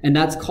point. And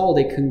that's called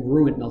a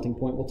congruent melting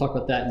point. We'll talk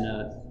about that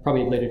in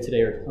probably later today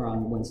or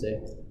on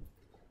Wednesday.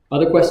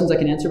 Other questions I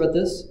can answer about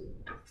this?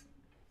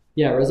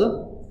 Yeah,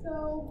 Reza?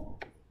 So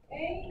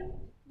A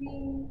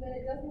means that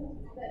it doesn't,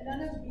 that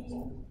none of B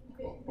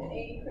fit the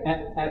A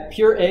crystal. At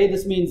pure A,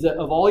 this means that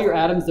of all your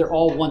atoms, they're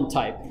all one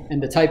type,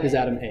 and the type is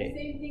atom A.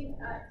 Same thing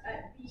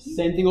at B.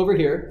 Same thing over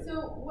here. So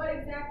what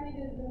exactly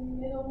does the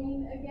middle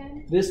mean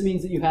again? This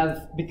means that you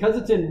have, because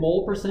it's in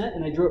mole percent,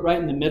 and I drew it right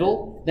in the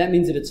middle, that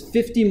means that it's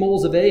 50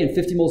 moles of A and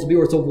 50 moles of B,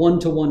 or it's a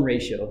 1-to-1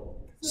 ratio.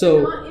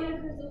 So they're not in a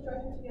crystal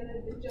structure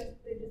together, they're just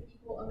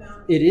equal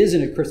amount. It is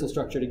in a crystal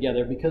structure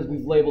together because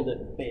we've labeled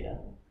it beta,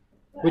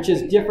 which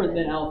is different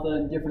than alpha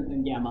and different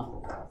than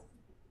gamma.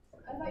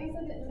 I thought you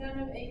said that none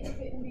of A could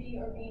fit in B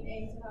or B in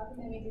A, so how can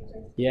they make a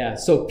crystal? Yeah,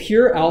 so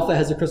pure alpha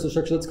has a crystal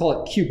structure, let's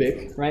call it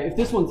cubic, right? If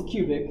this one's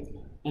cubic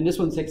and this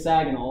one's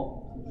hexagonal,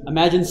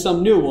 imagine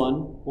some new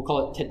one, we'll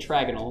call it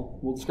tetragonal.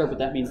 We'll describe what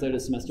that means later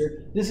this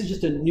semester. This is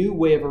just a new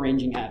way of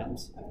arranging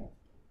atoms.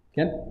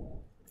 Okay?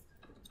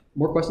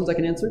 More questions I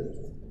can answer?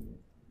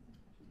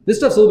 This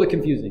stuff's a little bit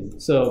confusing,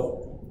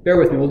 so bear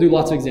with me. We'll do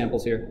lots of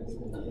examples here.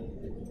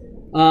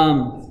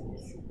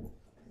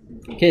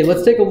 Okay,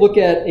 let's take a look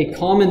at a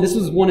common, this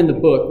was one in the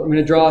book. I'm going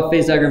to draw a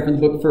phase diagram from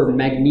the book for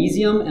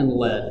magnesium and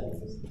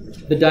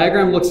lead. The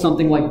diagram looks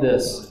something like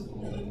this.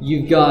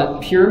 You've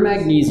got pure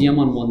magnesium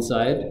on one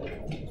side,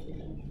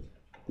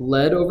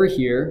 lead over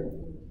here.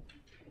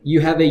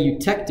 You have a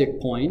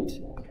eutectic point.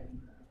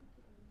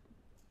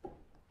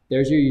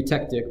 There's your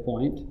eutectic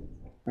point,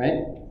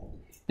 right?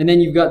 And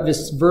then you've got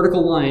this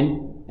vertical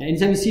line. And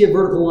anytime you see a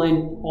vertical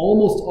line,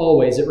 almost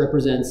always it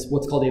represents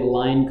what's called a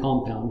line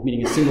compound,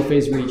 meaning a single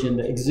phase region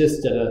that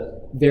exists at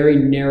a very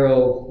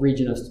narrow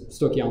region of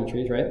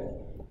stoichiometries, right?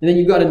 And then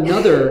you've got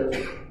another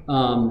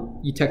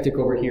eutectic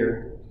over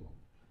here.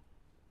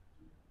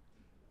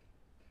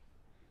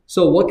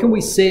 So what can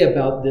we say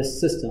about this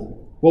system?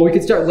 Well, we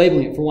could start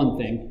labeling it for one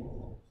thing.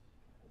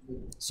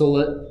 So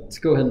let's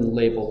go ahead and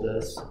label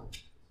this.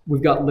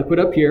 We've got liquid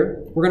up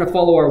here. We're going to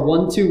follow our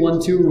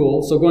 1-2-1-2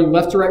 rule. So going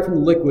left to right from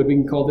the liquid, we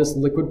can call this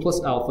liquid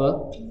plus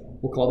alpha.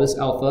 We'll call this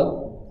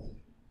alpha.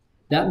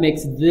 That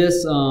makes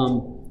this,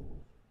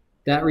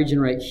 that region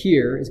right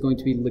here is going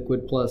to be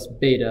liquid plus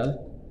beta.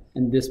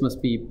 And this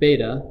must be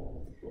beta.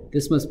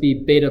 This must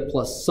be beta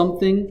plus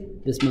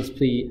something. This must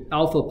be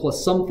alpha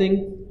plus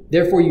something.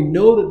 Therefore, you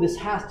know that this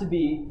has to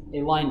be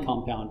a line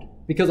compound.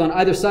 Because on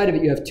either side of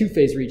it, you have two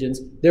phase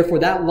regions. Therefore,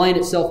 that line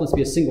itself must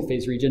be a single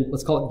phase region.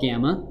 Let's call it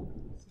gamma.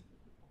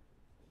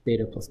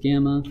 Beta plus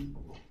gamma,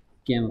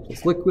 gamma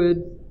plus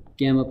liquid,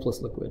 gamma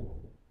plus liquid.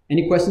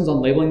 Any questions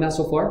on labeling that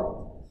so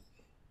far?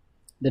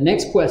 The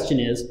next question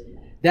is,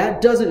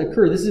 that doesn't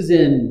occur, this is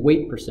in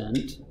weight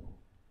percent,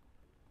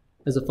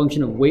 as a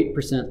function of weight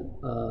percent,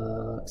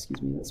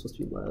 excuse me, that's supposed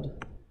to be lead.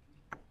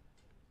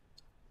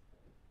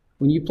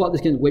 When you plot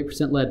this against weight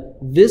percent lead,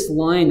 this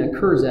line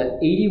occurs at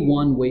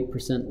 81 weight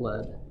percent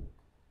lead.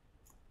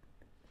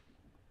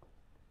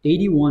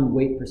 81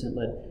 weight percent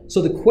lead.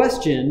 So the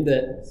question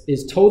that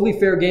is totally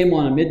fair game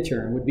on a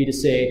midterm would be to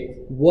say,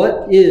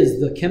 what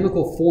is the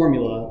chemical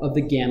formula of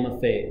the gamma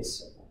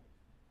phase?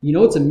 You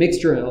know it's a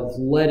mixture of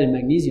lead and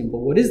magnesium, but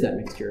what is that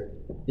mixture?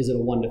 Is it a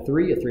 1-3,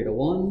 a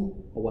 3-1,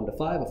 a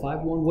 1-5, a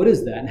 5-1? What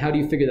is that, and how do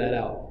you figure that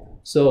out?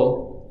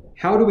 So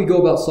how do we go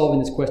about solving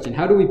this question?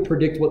 How do we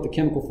predict what the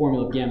chemical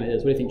formula of gamma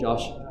is? What do you think,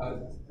 Josh?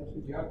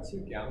 Do you have two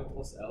gamma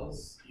plus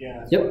L's?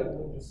 Yeah. Yep.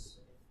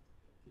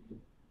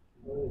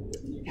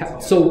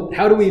 So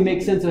how do we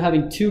make sense of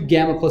having two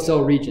gamma plus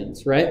L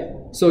regions, right?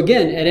 So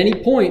again, at any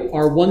point,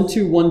 our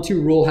 1-2-1-2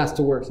 rule has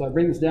to work. So I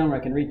bring this down where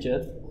I can reach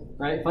it,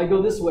 right? If I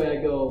go this way,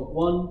 I go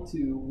 1,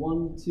 2,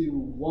 1, 2,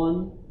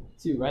 1,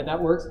 2, right?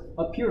 That works.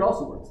 Up here, it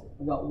also works.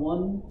 I've got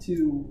 1,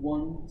 2,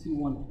 1, 2,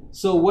 1.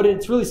 So what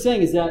it's really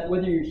saying is that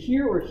whether you're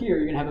here or here,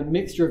 you're going to have a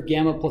mixture of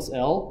gamma plus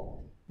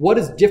L. What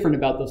is different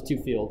about those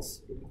two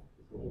fields?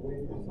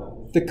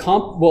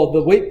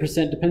 The weight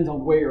percent depends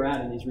on where you're at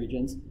in these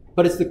regions.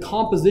 But it's the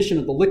composition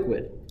of the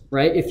liquid,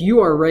 right? If you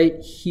are right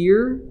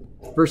here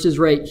versus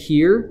right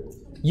here,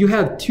 you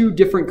have two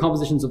different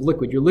compositions of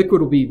liquid. Your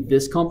liquid will be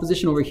this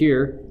composition over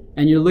here,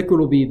 and your liquid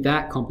will be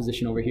that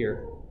composition over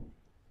here,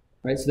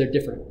 right? So they're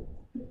different.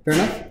 Fair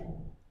enough?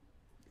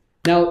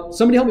 Now,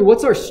 somebody help me.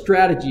 What's our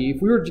strategy?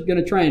 If we were going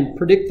to try and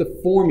predict the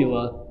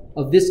formula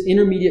of this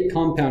intermediate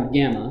compound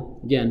gamma,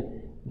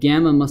 again,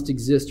 gamma must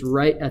exist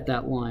right at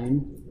that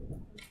line.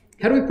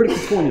 How do we predict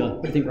this formula?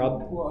 What do you think,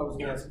 Rob? Well, I was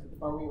going to ask,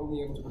 are we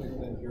only able to predict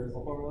the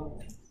empirical formula?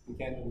 We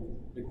can't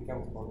predict the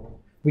chemical formula.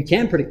 We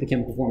can predict the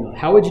chemical formula.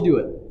 How would you do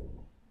it?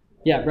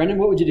 Yeah, Brendan,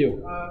 what would you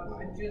do?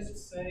 I'd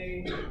just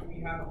say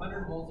we have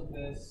 100 moles of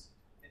this,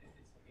 and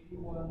it's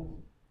 81,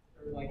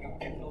 or like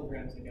 100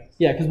 kilograms, I guess.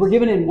 Yeah, because we're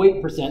given in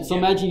weight percent. So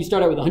imagine you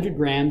start out with 100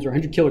 grams or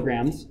 100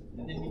 kilograms.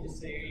 And then you just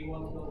say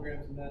 81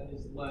 kilograms, and that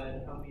is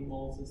lead. How many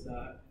moles is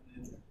that?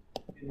 And then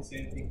do the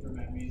same thing for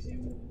magnesium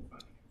and then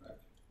finding a fraction.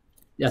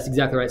 That's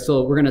exactly right.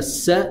 So we're going to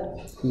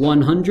set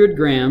 100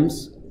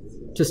 grams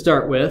to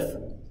start with,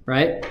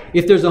 right?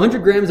 If there's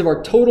 100 grams of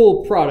our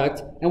total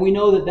product, and we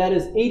know that that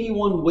is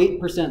 81 weight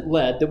percent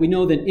lead, that we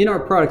know that in our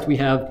product we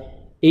have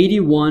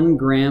 81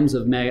 grams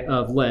of lead,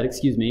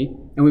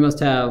 and we must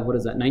have, what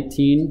is that,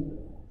 19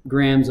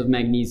 grams of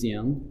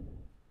magnesium.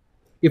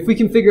 If we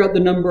can figure out the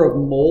number of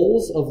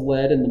moles of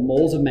lead and the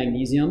moles of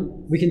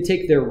magnesium, we can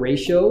take their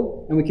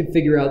ratio and we can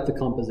figure out the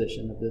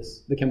composition of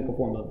this, the chemical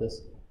formula of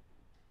this.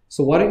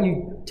 So why don't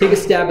you take a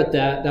stab at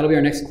that? That'll be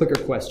our next clicker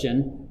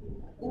question,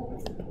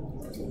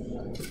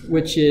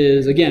 which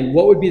is, again,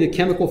 what would be the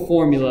chemical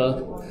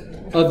formula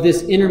of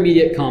this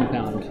intermediate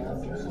compound?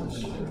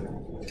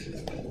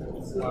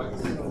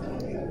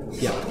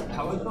 Yeah.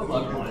 How would the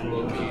leverage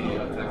rule be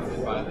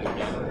affected by the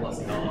gamma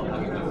plus null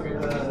having no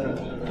greater?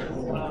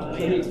 Let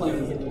me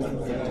explain this.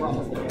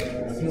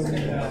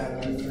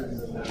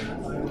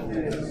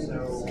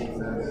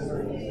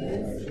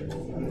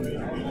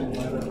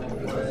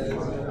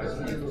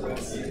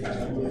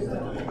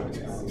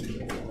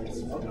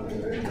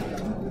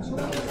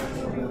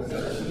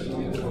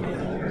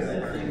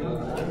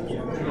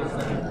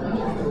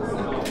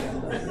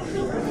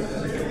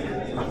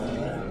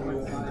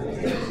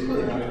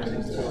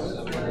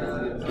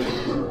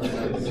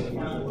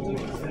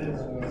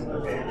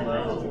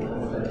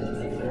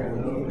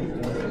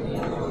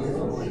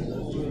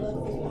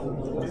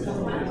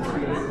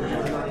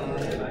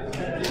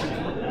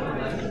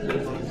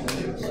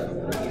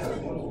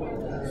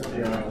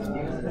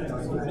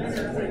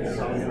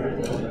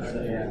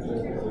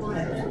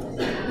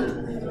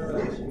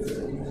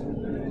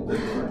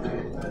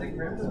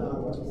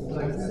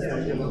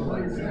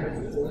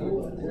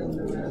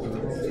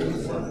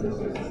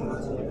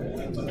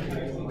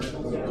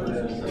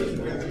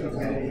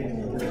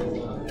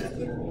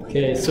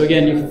 Okay, so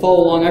again, you can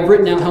follow along. I've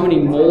written out how many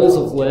moles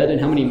of lead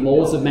and how many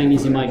moles of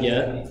magnesium I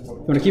get.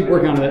 I'm going to keep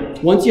working on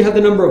it. Once you have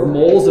the number of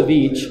moles of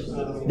each,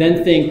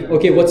 then think,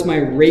 okay, what's my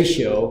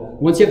ratio?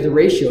 Once you have the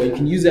ratio, you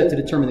can use that to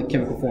determine the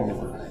chemical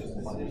formula.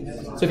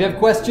 So if you have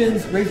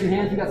questions, raise your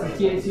hand. We've got some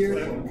TAs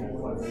here.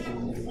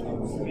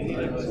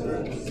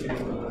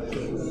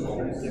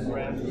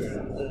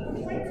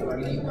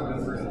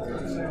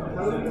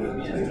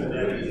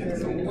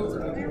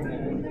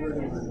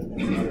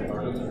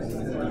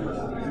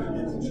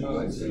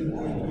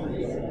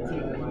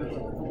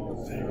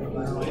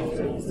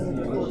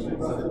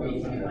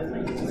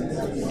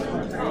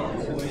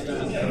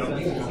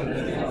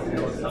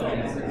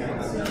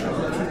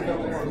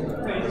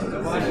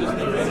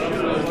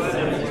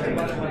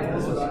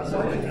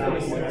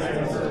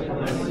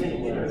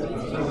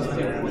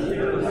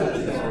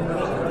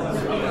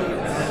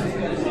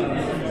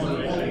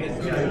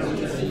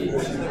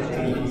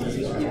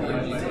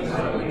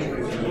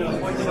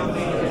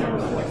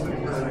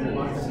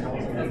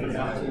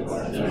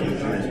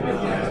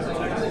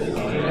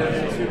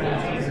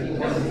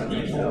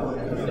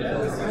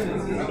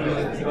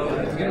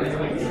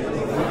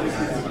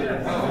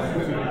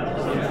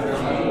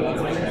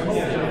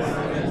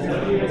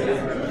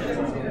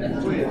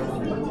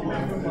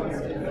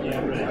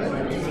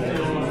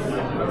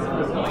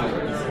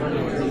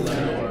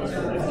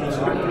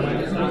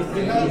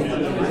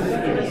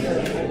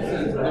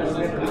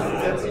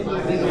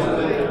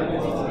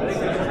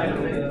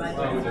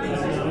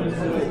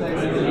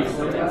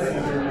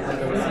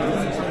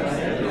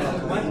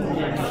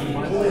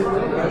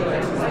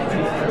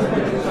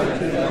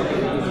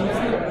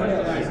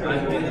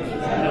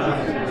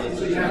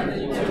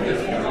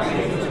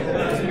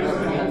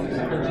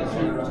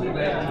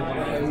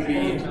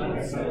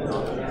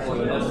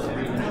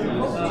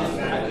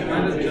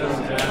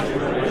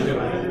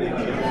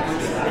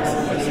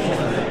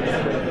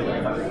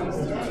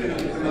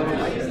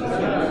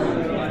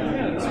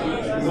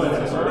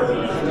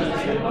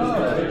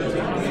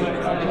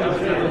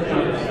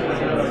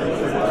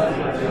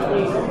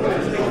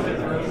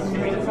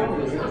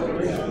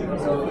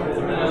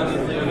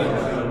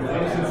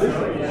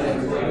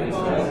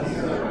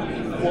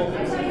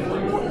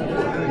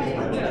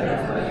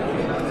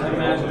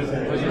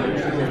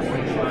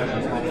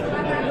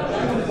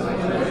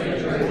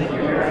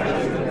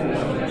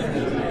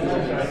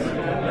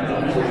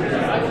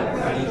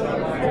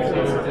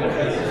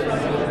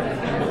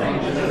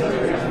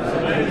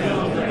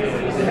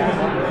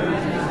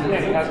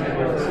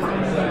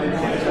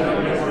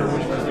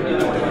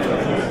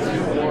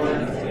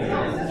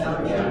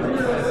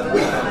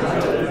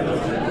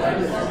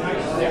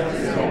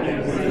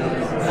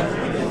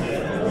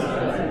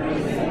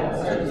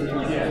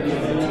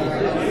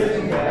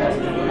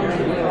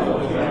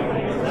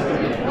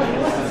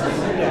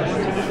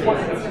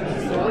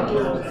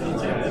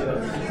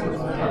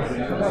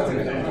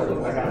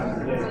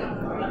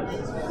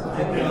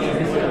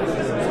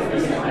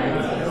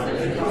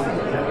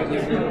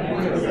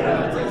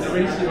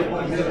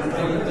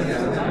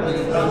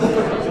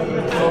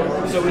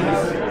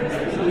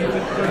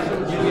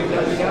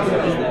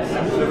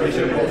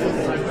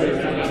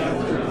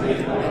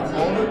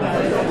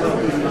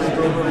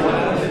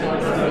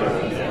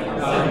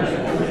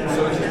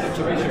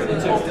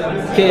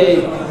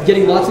 Okay,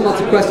 getting lots and lots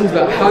of questions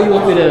about how you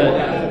want me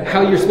to,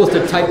 how you're supposed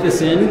to type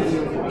this in.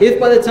 If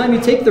by the time you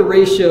take the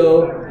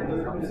ratio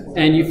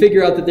and you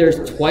figure out that there's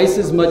twice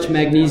as much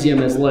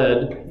magnesium as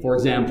lead, for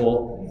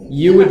example,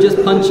 you would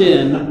just punch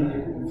in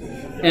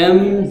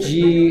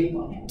Mg2Pb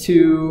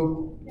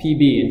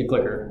into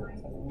clicker,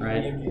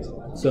 right?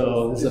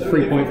 So this is a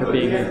free point for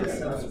being here.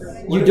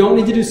 You don't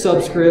need to do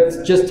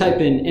subscript, just type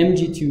in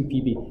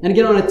Mg2Pb. And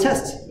again, on a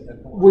test,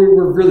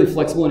 we're really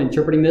flexible in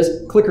interpreting this.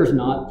 Clicker's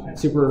not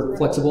super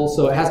flexible,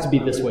 so it has to be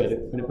this way to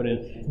put it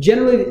in.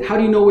 Generally, how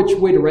do you know which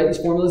way to write these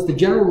formulas? The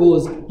general rule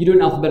is you do it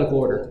in alphabetical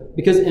order.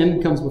 Because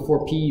M comes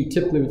before P, you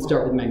typically would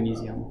start with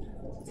magnesium.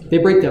 They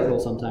break that rule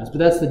sometimes, but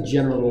that's the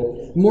general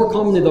rule. More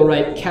commonly, they'll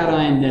write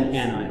cation then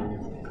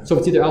anion. So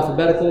it's either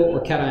alphabetical or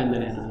cation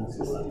then anion.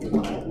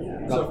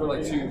 So for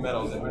like two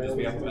metals, it would just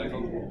be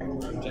alphabetical.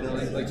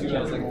 Generally, like two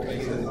metals, like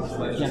magnesium and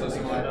lead are so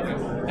similar. Okay.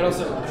 And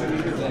also,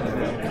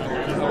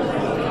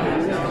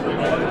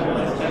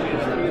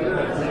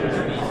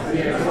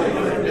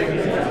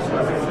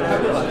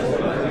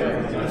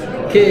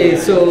 okay,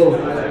 so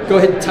go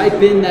ahead and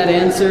type in that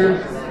answer.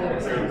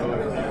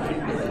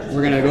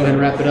 We're gonna go ahead and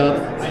wrap it up.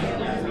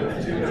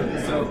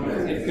 So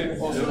it could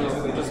also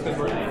basically just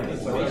convert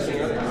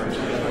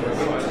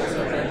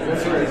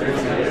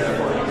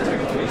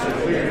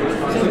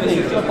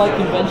But by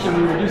convention,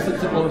 we reduce it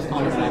to lowest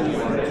common factor.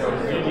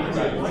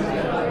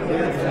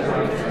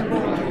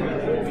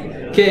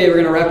 Okay, we're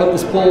going to wrap up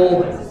this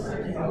poll.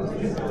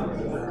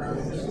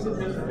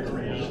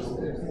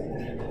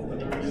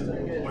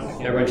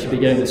 Everyone should be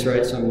getting this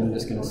right, so I'm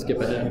just going to skip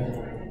ahead.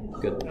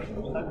 Good.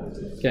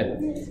 Okay.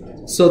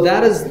 So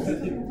that is,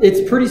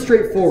 it's pretty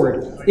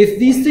straightforward. If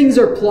these things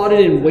are plotted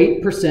in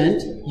weight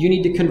percent, you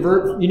need to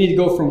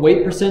go from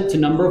weight percent to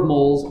number of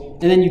moles,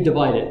 and then you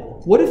divide it.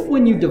 What if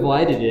when you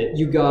divided it,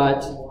 you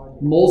got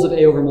moles of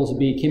A over moles of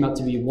B came out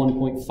to be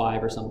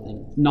 1.5 or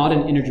something, not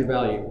an integer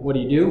value? What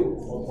do?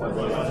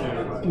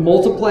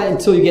 Multiply it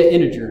until you get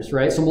integers,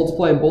 right? So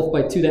multiply them both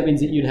by 2, that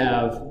means that you'd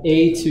have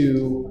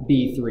A2,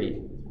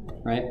 B3,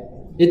 right?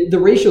 The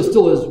ratio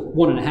still is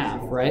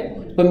 1.5,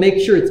 right? But make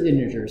sure it's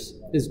integers,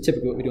 is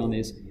typically what we do on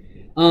these.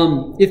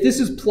 If this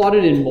is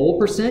plotted in mole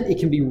percent, it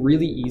can be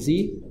really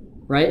easy,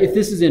 right? If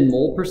this is in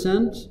mole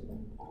percent,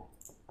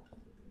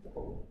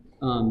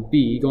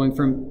 B, going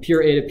from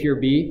pure A to pure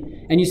B,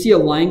 and you see a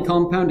line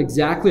compound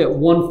exactly at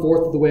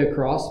 1/4 of the way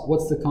across,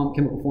 what's the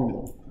chemical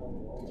formula?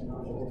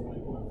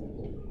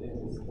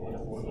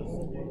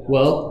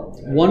 Well,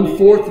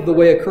 1/4 of the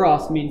way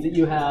across means that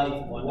you have,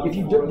 if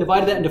you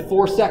divided that into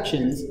 4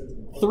 sections,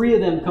 3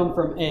 of them come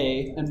from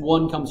A and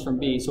 1 comes from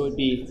B, so it would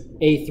be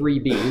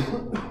A3B,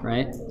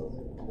 right?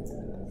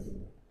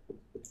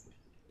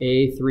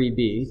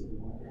 A3B.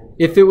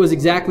 If it was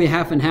exactly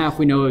half and half,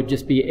 we know it would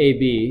just be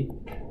AB.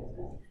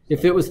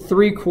 If it was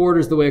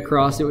 3/4 the way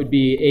across, it would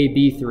be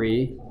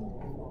AB3.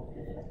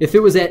 If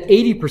it was at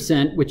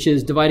 80%, which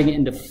is dividing it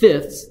into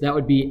fifths, that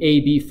would be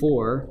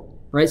AB4,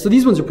 right? So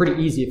these ones are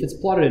pretty easy. If it's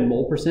plotted in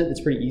mole percent,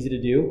 it's pretty easy to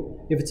do.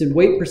 If it's in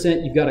weight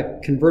percent, you've got to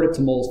convert it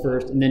to moles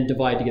first and then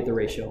divide to get the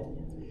ratio.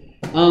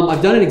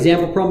 I've done an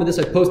example problem of this.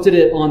 I posted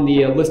it on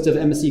the list of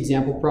MSc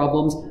example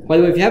problems. By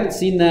the way, if you haven't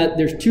seen that,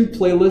 there's 2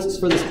 playlists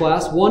for this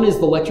class. One is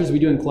the lectures we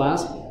do in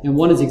class, and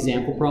one is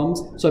example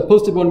problems. So I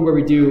posted one where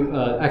we do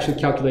actually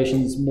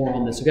calculations more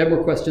on this. So if you have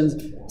more questions,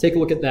 take a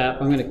look at that.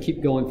 I'm going to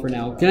keep going for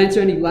now. Can I answer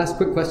any last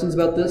quick questions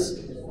about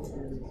this?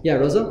 Yeah,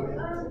 Rosa? So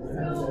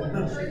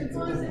the first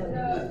one,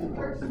 the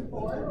first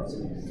 4.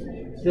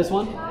 This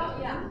one?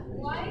 Yeah.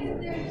 Why is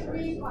there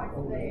 3 parts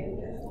of it?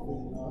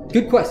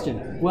 Good question.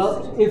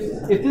 Well,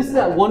 if this is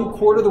at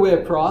 1/4 of the way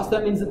across,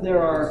 that means that there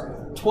are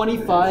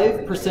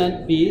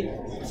 25% B.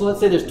 So let's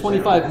say there's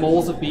 25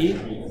 moles of B,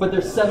 but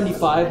there's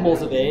 75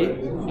 moles of A,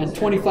 and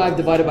 25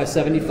 divided by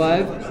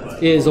 75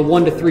 is a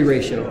 1-to-3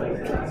 ratio.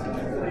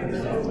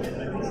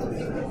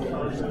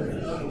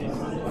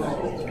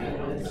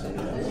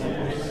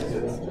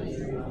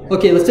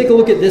 Okay, let's take a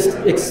look at this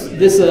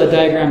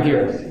diagram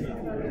here.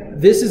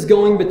 This is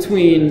going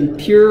between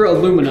pure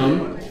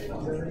aluminum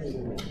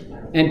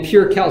and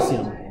pure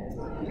calcium.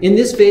 In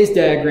this phase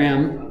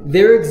diagram,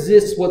 there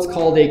exists what's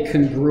called a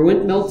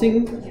congruent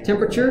melting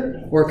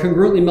temperature, or a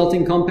congruently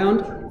melting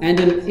compound, and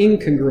an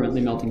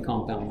incongruently melting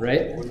compound,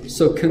 right?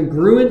 So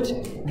congruent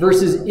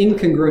versus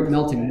incongruent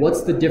melting,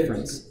 what's the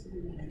difference?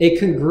 A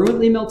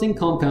congruently melting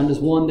compound is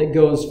one that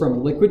goes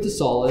from liquid to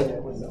solid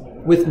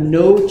with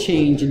no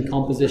change in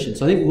composition.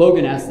 So I think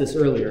Logan asked this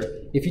earlier.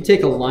 If you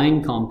take a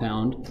line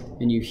compound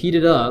and you heat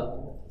it up,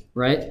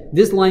 right?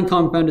 This line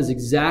compound is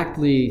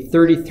exactly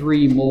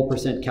 33 mole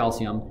percent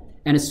calcium.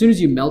 And as soon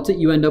as you melt it,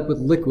 you end up with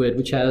liquid,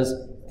 which has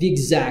the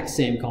exact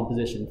same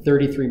composition,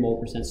 33 mole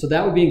percent. So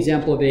that would be an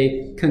example of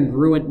a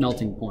congruent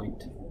melting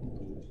point.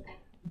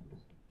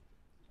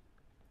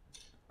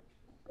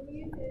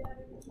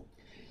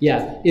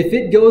 Yeah, if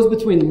it goes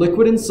between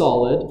liquid and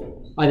solid,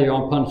 either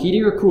upon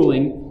heating or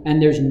cooling, and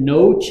there's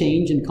no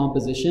change in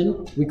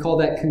composition, we call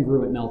that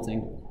congruent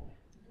melting.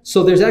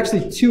 So there's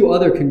actually 2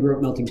 other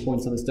congruent melting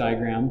points on this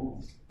diagram,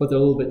 but they're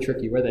a little bit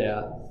tricky. Where are they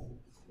at?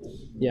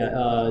 Yeah,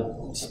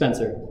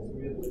 Spencer.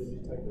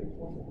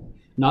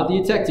 Not the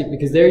eutectic,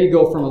 because there you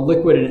go from a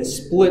liquid and it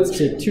splits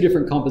to two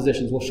different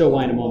compositions. We'll show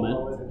why in a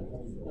moment.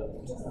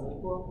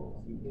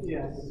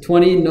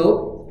 20,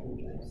 nope.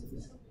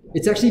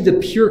 It's actually the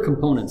pure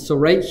components. So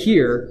right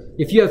here,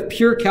 if you have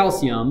pure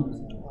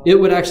calcium, it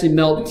would actually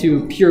melt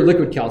to pure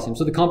liquid calcium.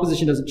 So the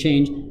composition doesn't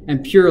change,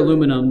 and pure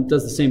aluminum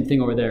does the same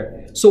thing over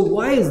there. So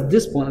why is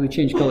this point, let me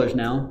change colors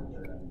now.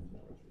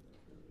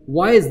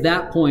 Why is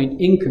that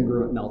point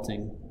incongruent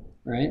melting,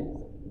 right?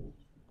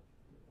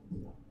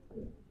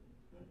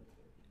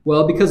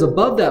 Well, because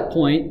above that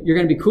point, you're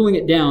going to be cooling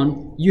it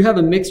down. You have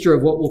a mixture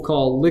of what we'll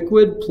call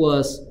liquid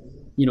plus,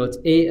 it's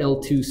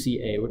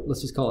Al2Ca. Let's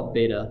just call it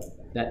beta,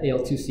 that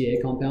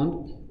Al2Ca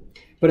compound.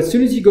 But as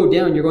soon as you go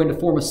down, you're going to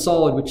form a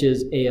solid, which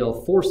is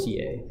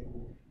Al4Ca,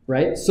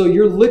 right? So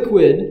your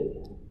liquid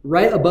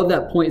right above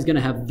that point is going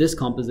to have this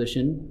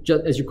composition.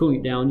 Just as you're cooling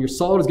it down, your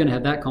solid is going to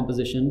have that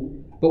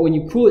composition. But when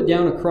you cool it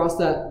down across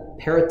that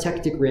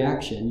peritectic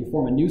reaction, you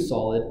form a new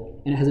solid,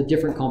 and it has a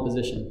different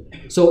composition.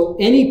 So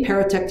any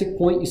peritectic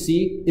point you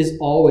see is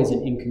always an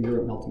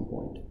incongruent melting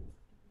point.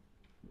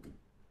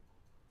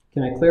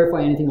 Can I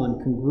clarify anything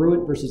on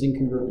congruent versus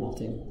incongruent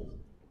melting?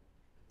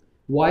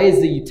 Why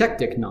is the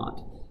eutectic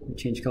not?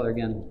 Change color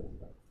again.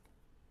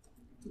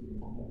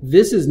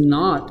 This is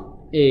not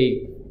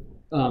a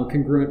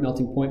congruent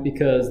melting point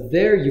because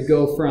there you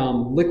go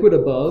from liquid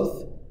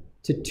above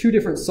to two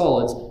different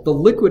solids. The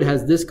liquid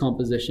has this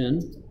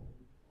composition,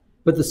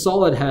 but the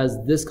solid has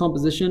this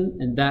composition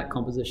and that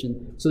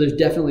composition. So there's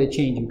definitely a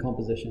change in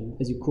composition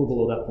as you cool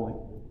below that point.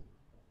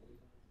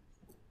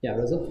 Yeah,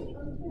 Rosa? Can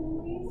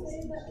we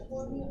say that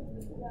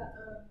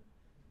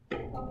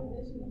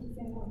composition is the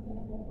same as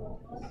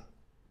chemical formula?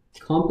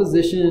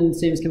 Composition,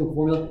 same as chemical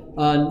formula?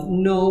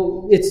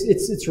 No,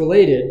 it's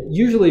related.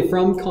 Usually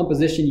from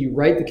composition, you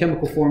write the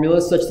chemical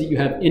formula such that you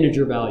have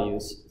integer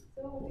values.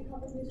 So would the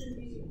composition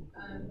be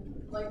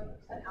like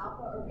an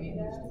alpha or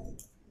beta?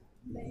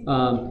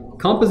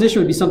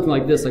 Composition would be something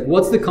like this. Like,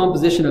 what's the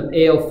composition of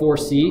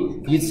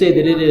Al4C? You'd say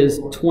that it is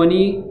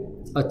 20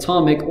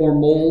 atomic or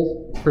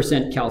mole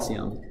percent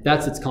calcium.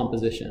 That's its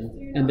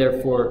composition. And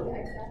therefore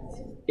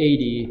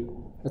 80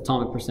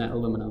 atomic percent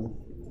aluminum.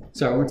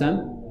 Sorry, one more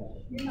time?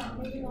 You're not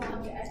moving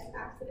along the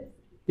x-axis?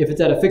 If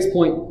it's at a fixed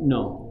point,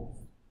 no.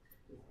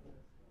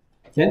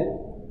 Okay?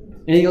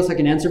 Anything else I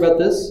can answer about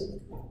this?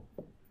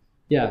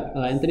 Yeah,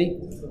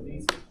 Anthony? So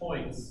these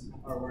points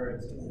are where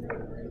it's congruent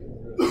or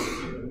incongruent.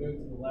 So you move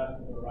to the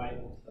left or the right,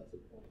 that's the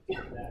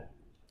point that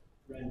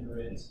render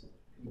it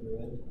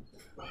congruent.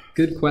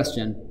 Good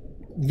question.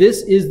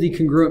 This is the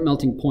congruent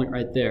melting point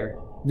right there.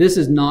 This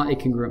is not a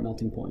congruent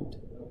melting point.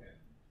 Okay.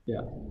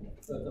 Yeah.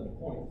 So the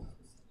point.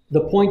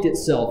 The point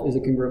itself is a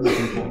congruent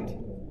melting point.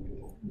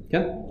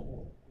 Okay?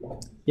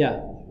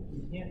 Yeah?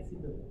 You can't see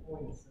the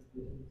points of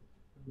the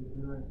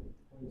congruent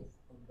points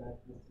of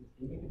that distance.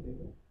 Can you make it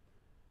bigger?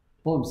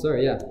 Oh, I'm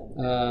sorry, yeah.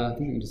 I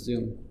think we can just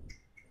zoom.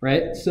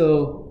 Right?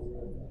 So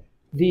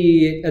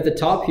at the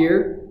top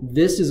here,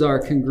 this is our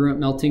congruent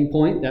melting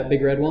point, that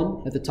big red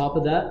one at the top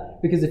of that.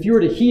 Because if you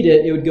were to heat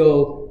it, it would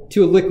go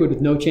to a liquid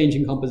with no change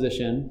in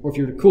composition. Or if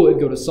you were to cool it,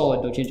 it'd go to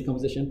solid, no change in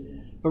composition.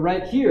 But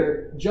right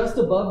here, just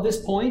above this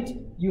point,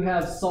 you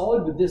have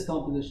solid with this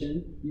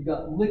composition. You've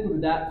got liquid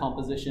with that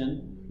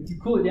composition. If you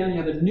cool it down, you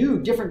have a new,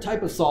 different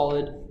type of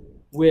solid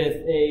with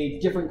a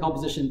different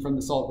composition from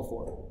the solid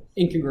before.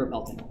 Incongruent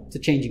melting. It's a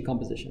change in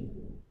composition.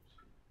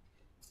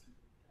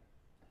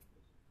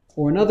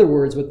 Or in other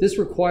words, what this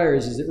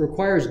requires is it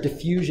requires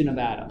diffusion of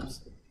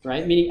atoms,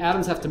 right? Meaning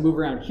atoms have to move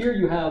around. Here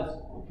you have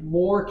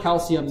more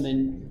calcium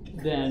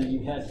than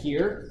you had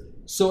here.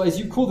 So as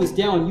you cool this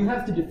down, you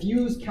have to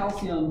diffuse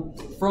calcium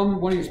from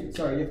one of your,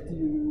 sorry,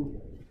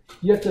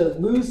 you have to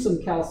lose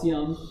some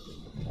calcium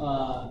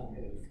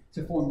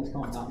to form this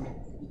compound.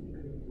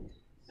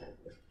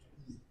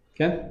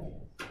 Okay?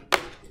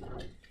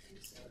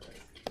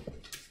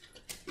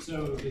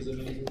 So does an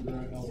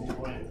incongruent melting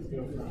point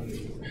go from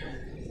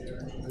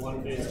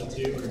one phase to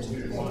two or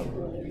two to one?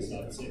 Is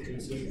that say too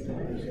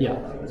soon? Yeah.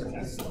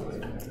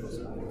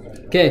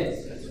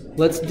 Okay,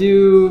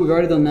 we've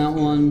already done that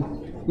one.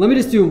 Let me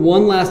just do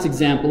one last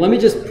example. Let me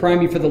just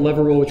prime you for the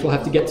lever rule, which we'll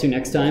have to get to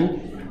next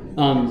time.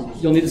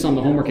 You'll need this on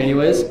the homework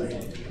anyways.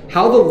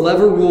 How the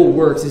lever rule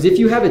works is if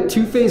you have a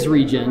two-phase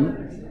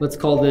region, let's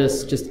call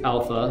this just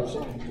alpha.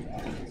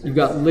 You've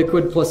got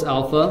liquid plus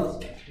alpha.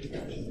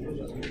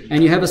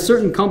 And you have a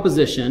certain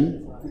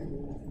composition,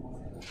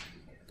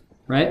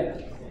 right?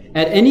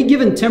 At any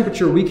given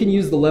temperature, we can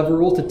use the lever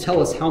rule to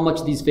tell us how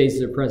much these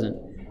phases are present.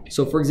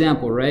 So for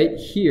example, right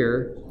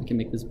here, I can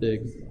make this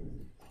big.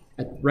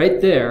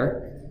 Right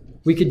there,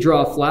 we could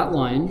draw a flat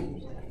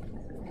line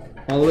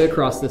all the way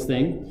across this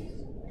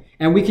thing,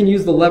 and we can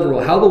use the lever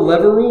rule. How the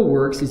lever rule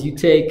works is you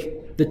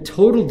take the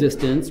total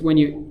distance, when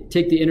you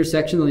take the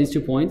intersection of these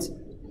 2 points,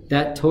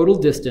 that total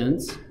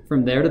distance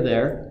from there to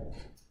there,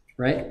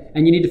 right?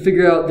 And you need to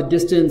figure out the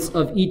distance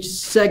of each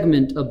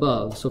segment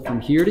above. So from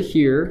here to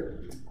here,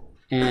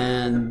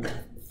 and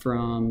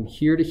from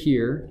here to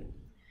here.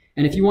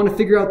 And if you want to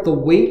figure out the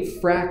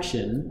weight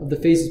fraction of the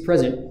phases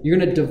present, you're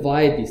going to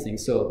divide these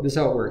things. So this is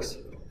how it works.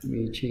 Let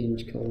me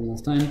change color one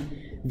last time.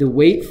 The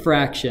weight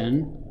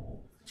fraction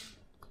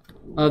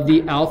of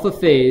the alpha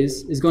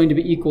phase is going to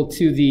be equal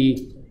to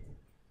the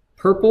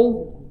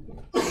purple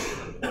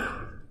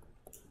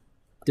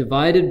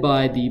divided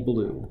by the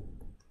blue.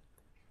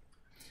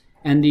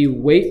 And the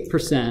weight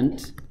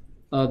percent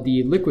of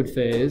the liquid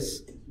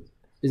phase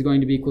is going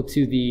to be equal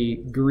to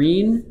the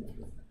green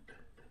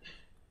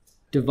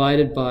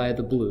divided by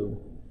the blue.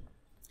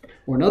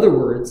 Or in other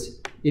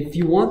words, if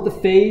you want the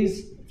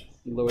phase,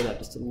 lower that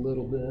just a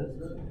little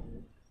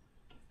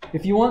bit.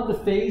 If you want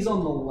the phase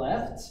on the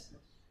left,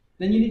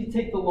 then you need to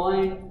take the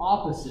line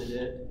opposite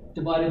it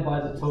divided by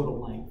the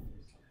total length.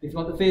 If you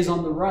want the phase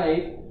on the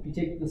right, you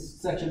take the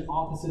section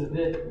opposite of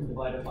it and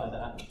divide it by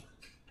that.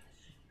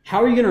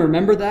 How are you going to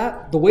remember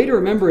that? The way to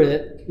remember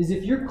it is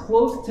if you're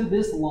close to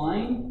this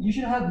line, you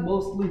should have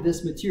mostly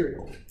this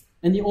material.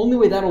 And the only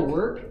way that'll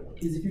work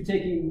is if you're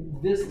taking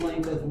this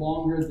length as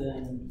longer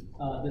than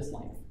this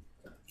length.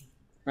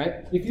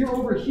 Right? If you're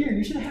over here,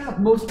 you should have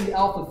mostly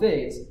alpha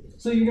phase.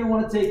 So you're going to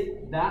want to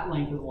take that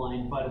length of the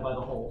line divided by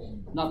the whole,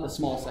 not the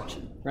small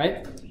section.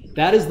 Right?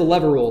 That is the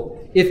lever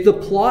rule. If the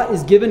plot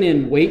is given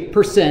in weight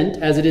percent,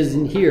 as it is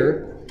in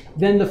here,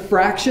 then the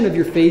fraction of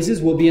your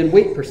phases will be in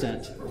weight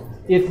percent.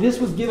 If this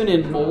was given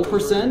in mole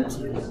percent,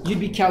 you'd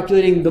be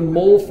calculating the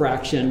mole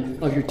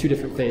fraction of your two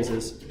different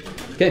phases.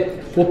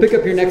 Okay, we'll pick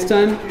up here next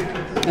time,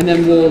 and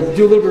then we'll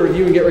do a little bit of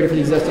review and get ready for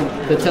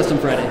the test on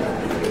Friday.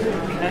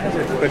 Can I have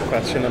a quick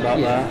question about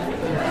that?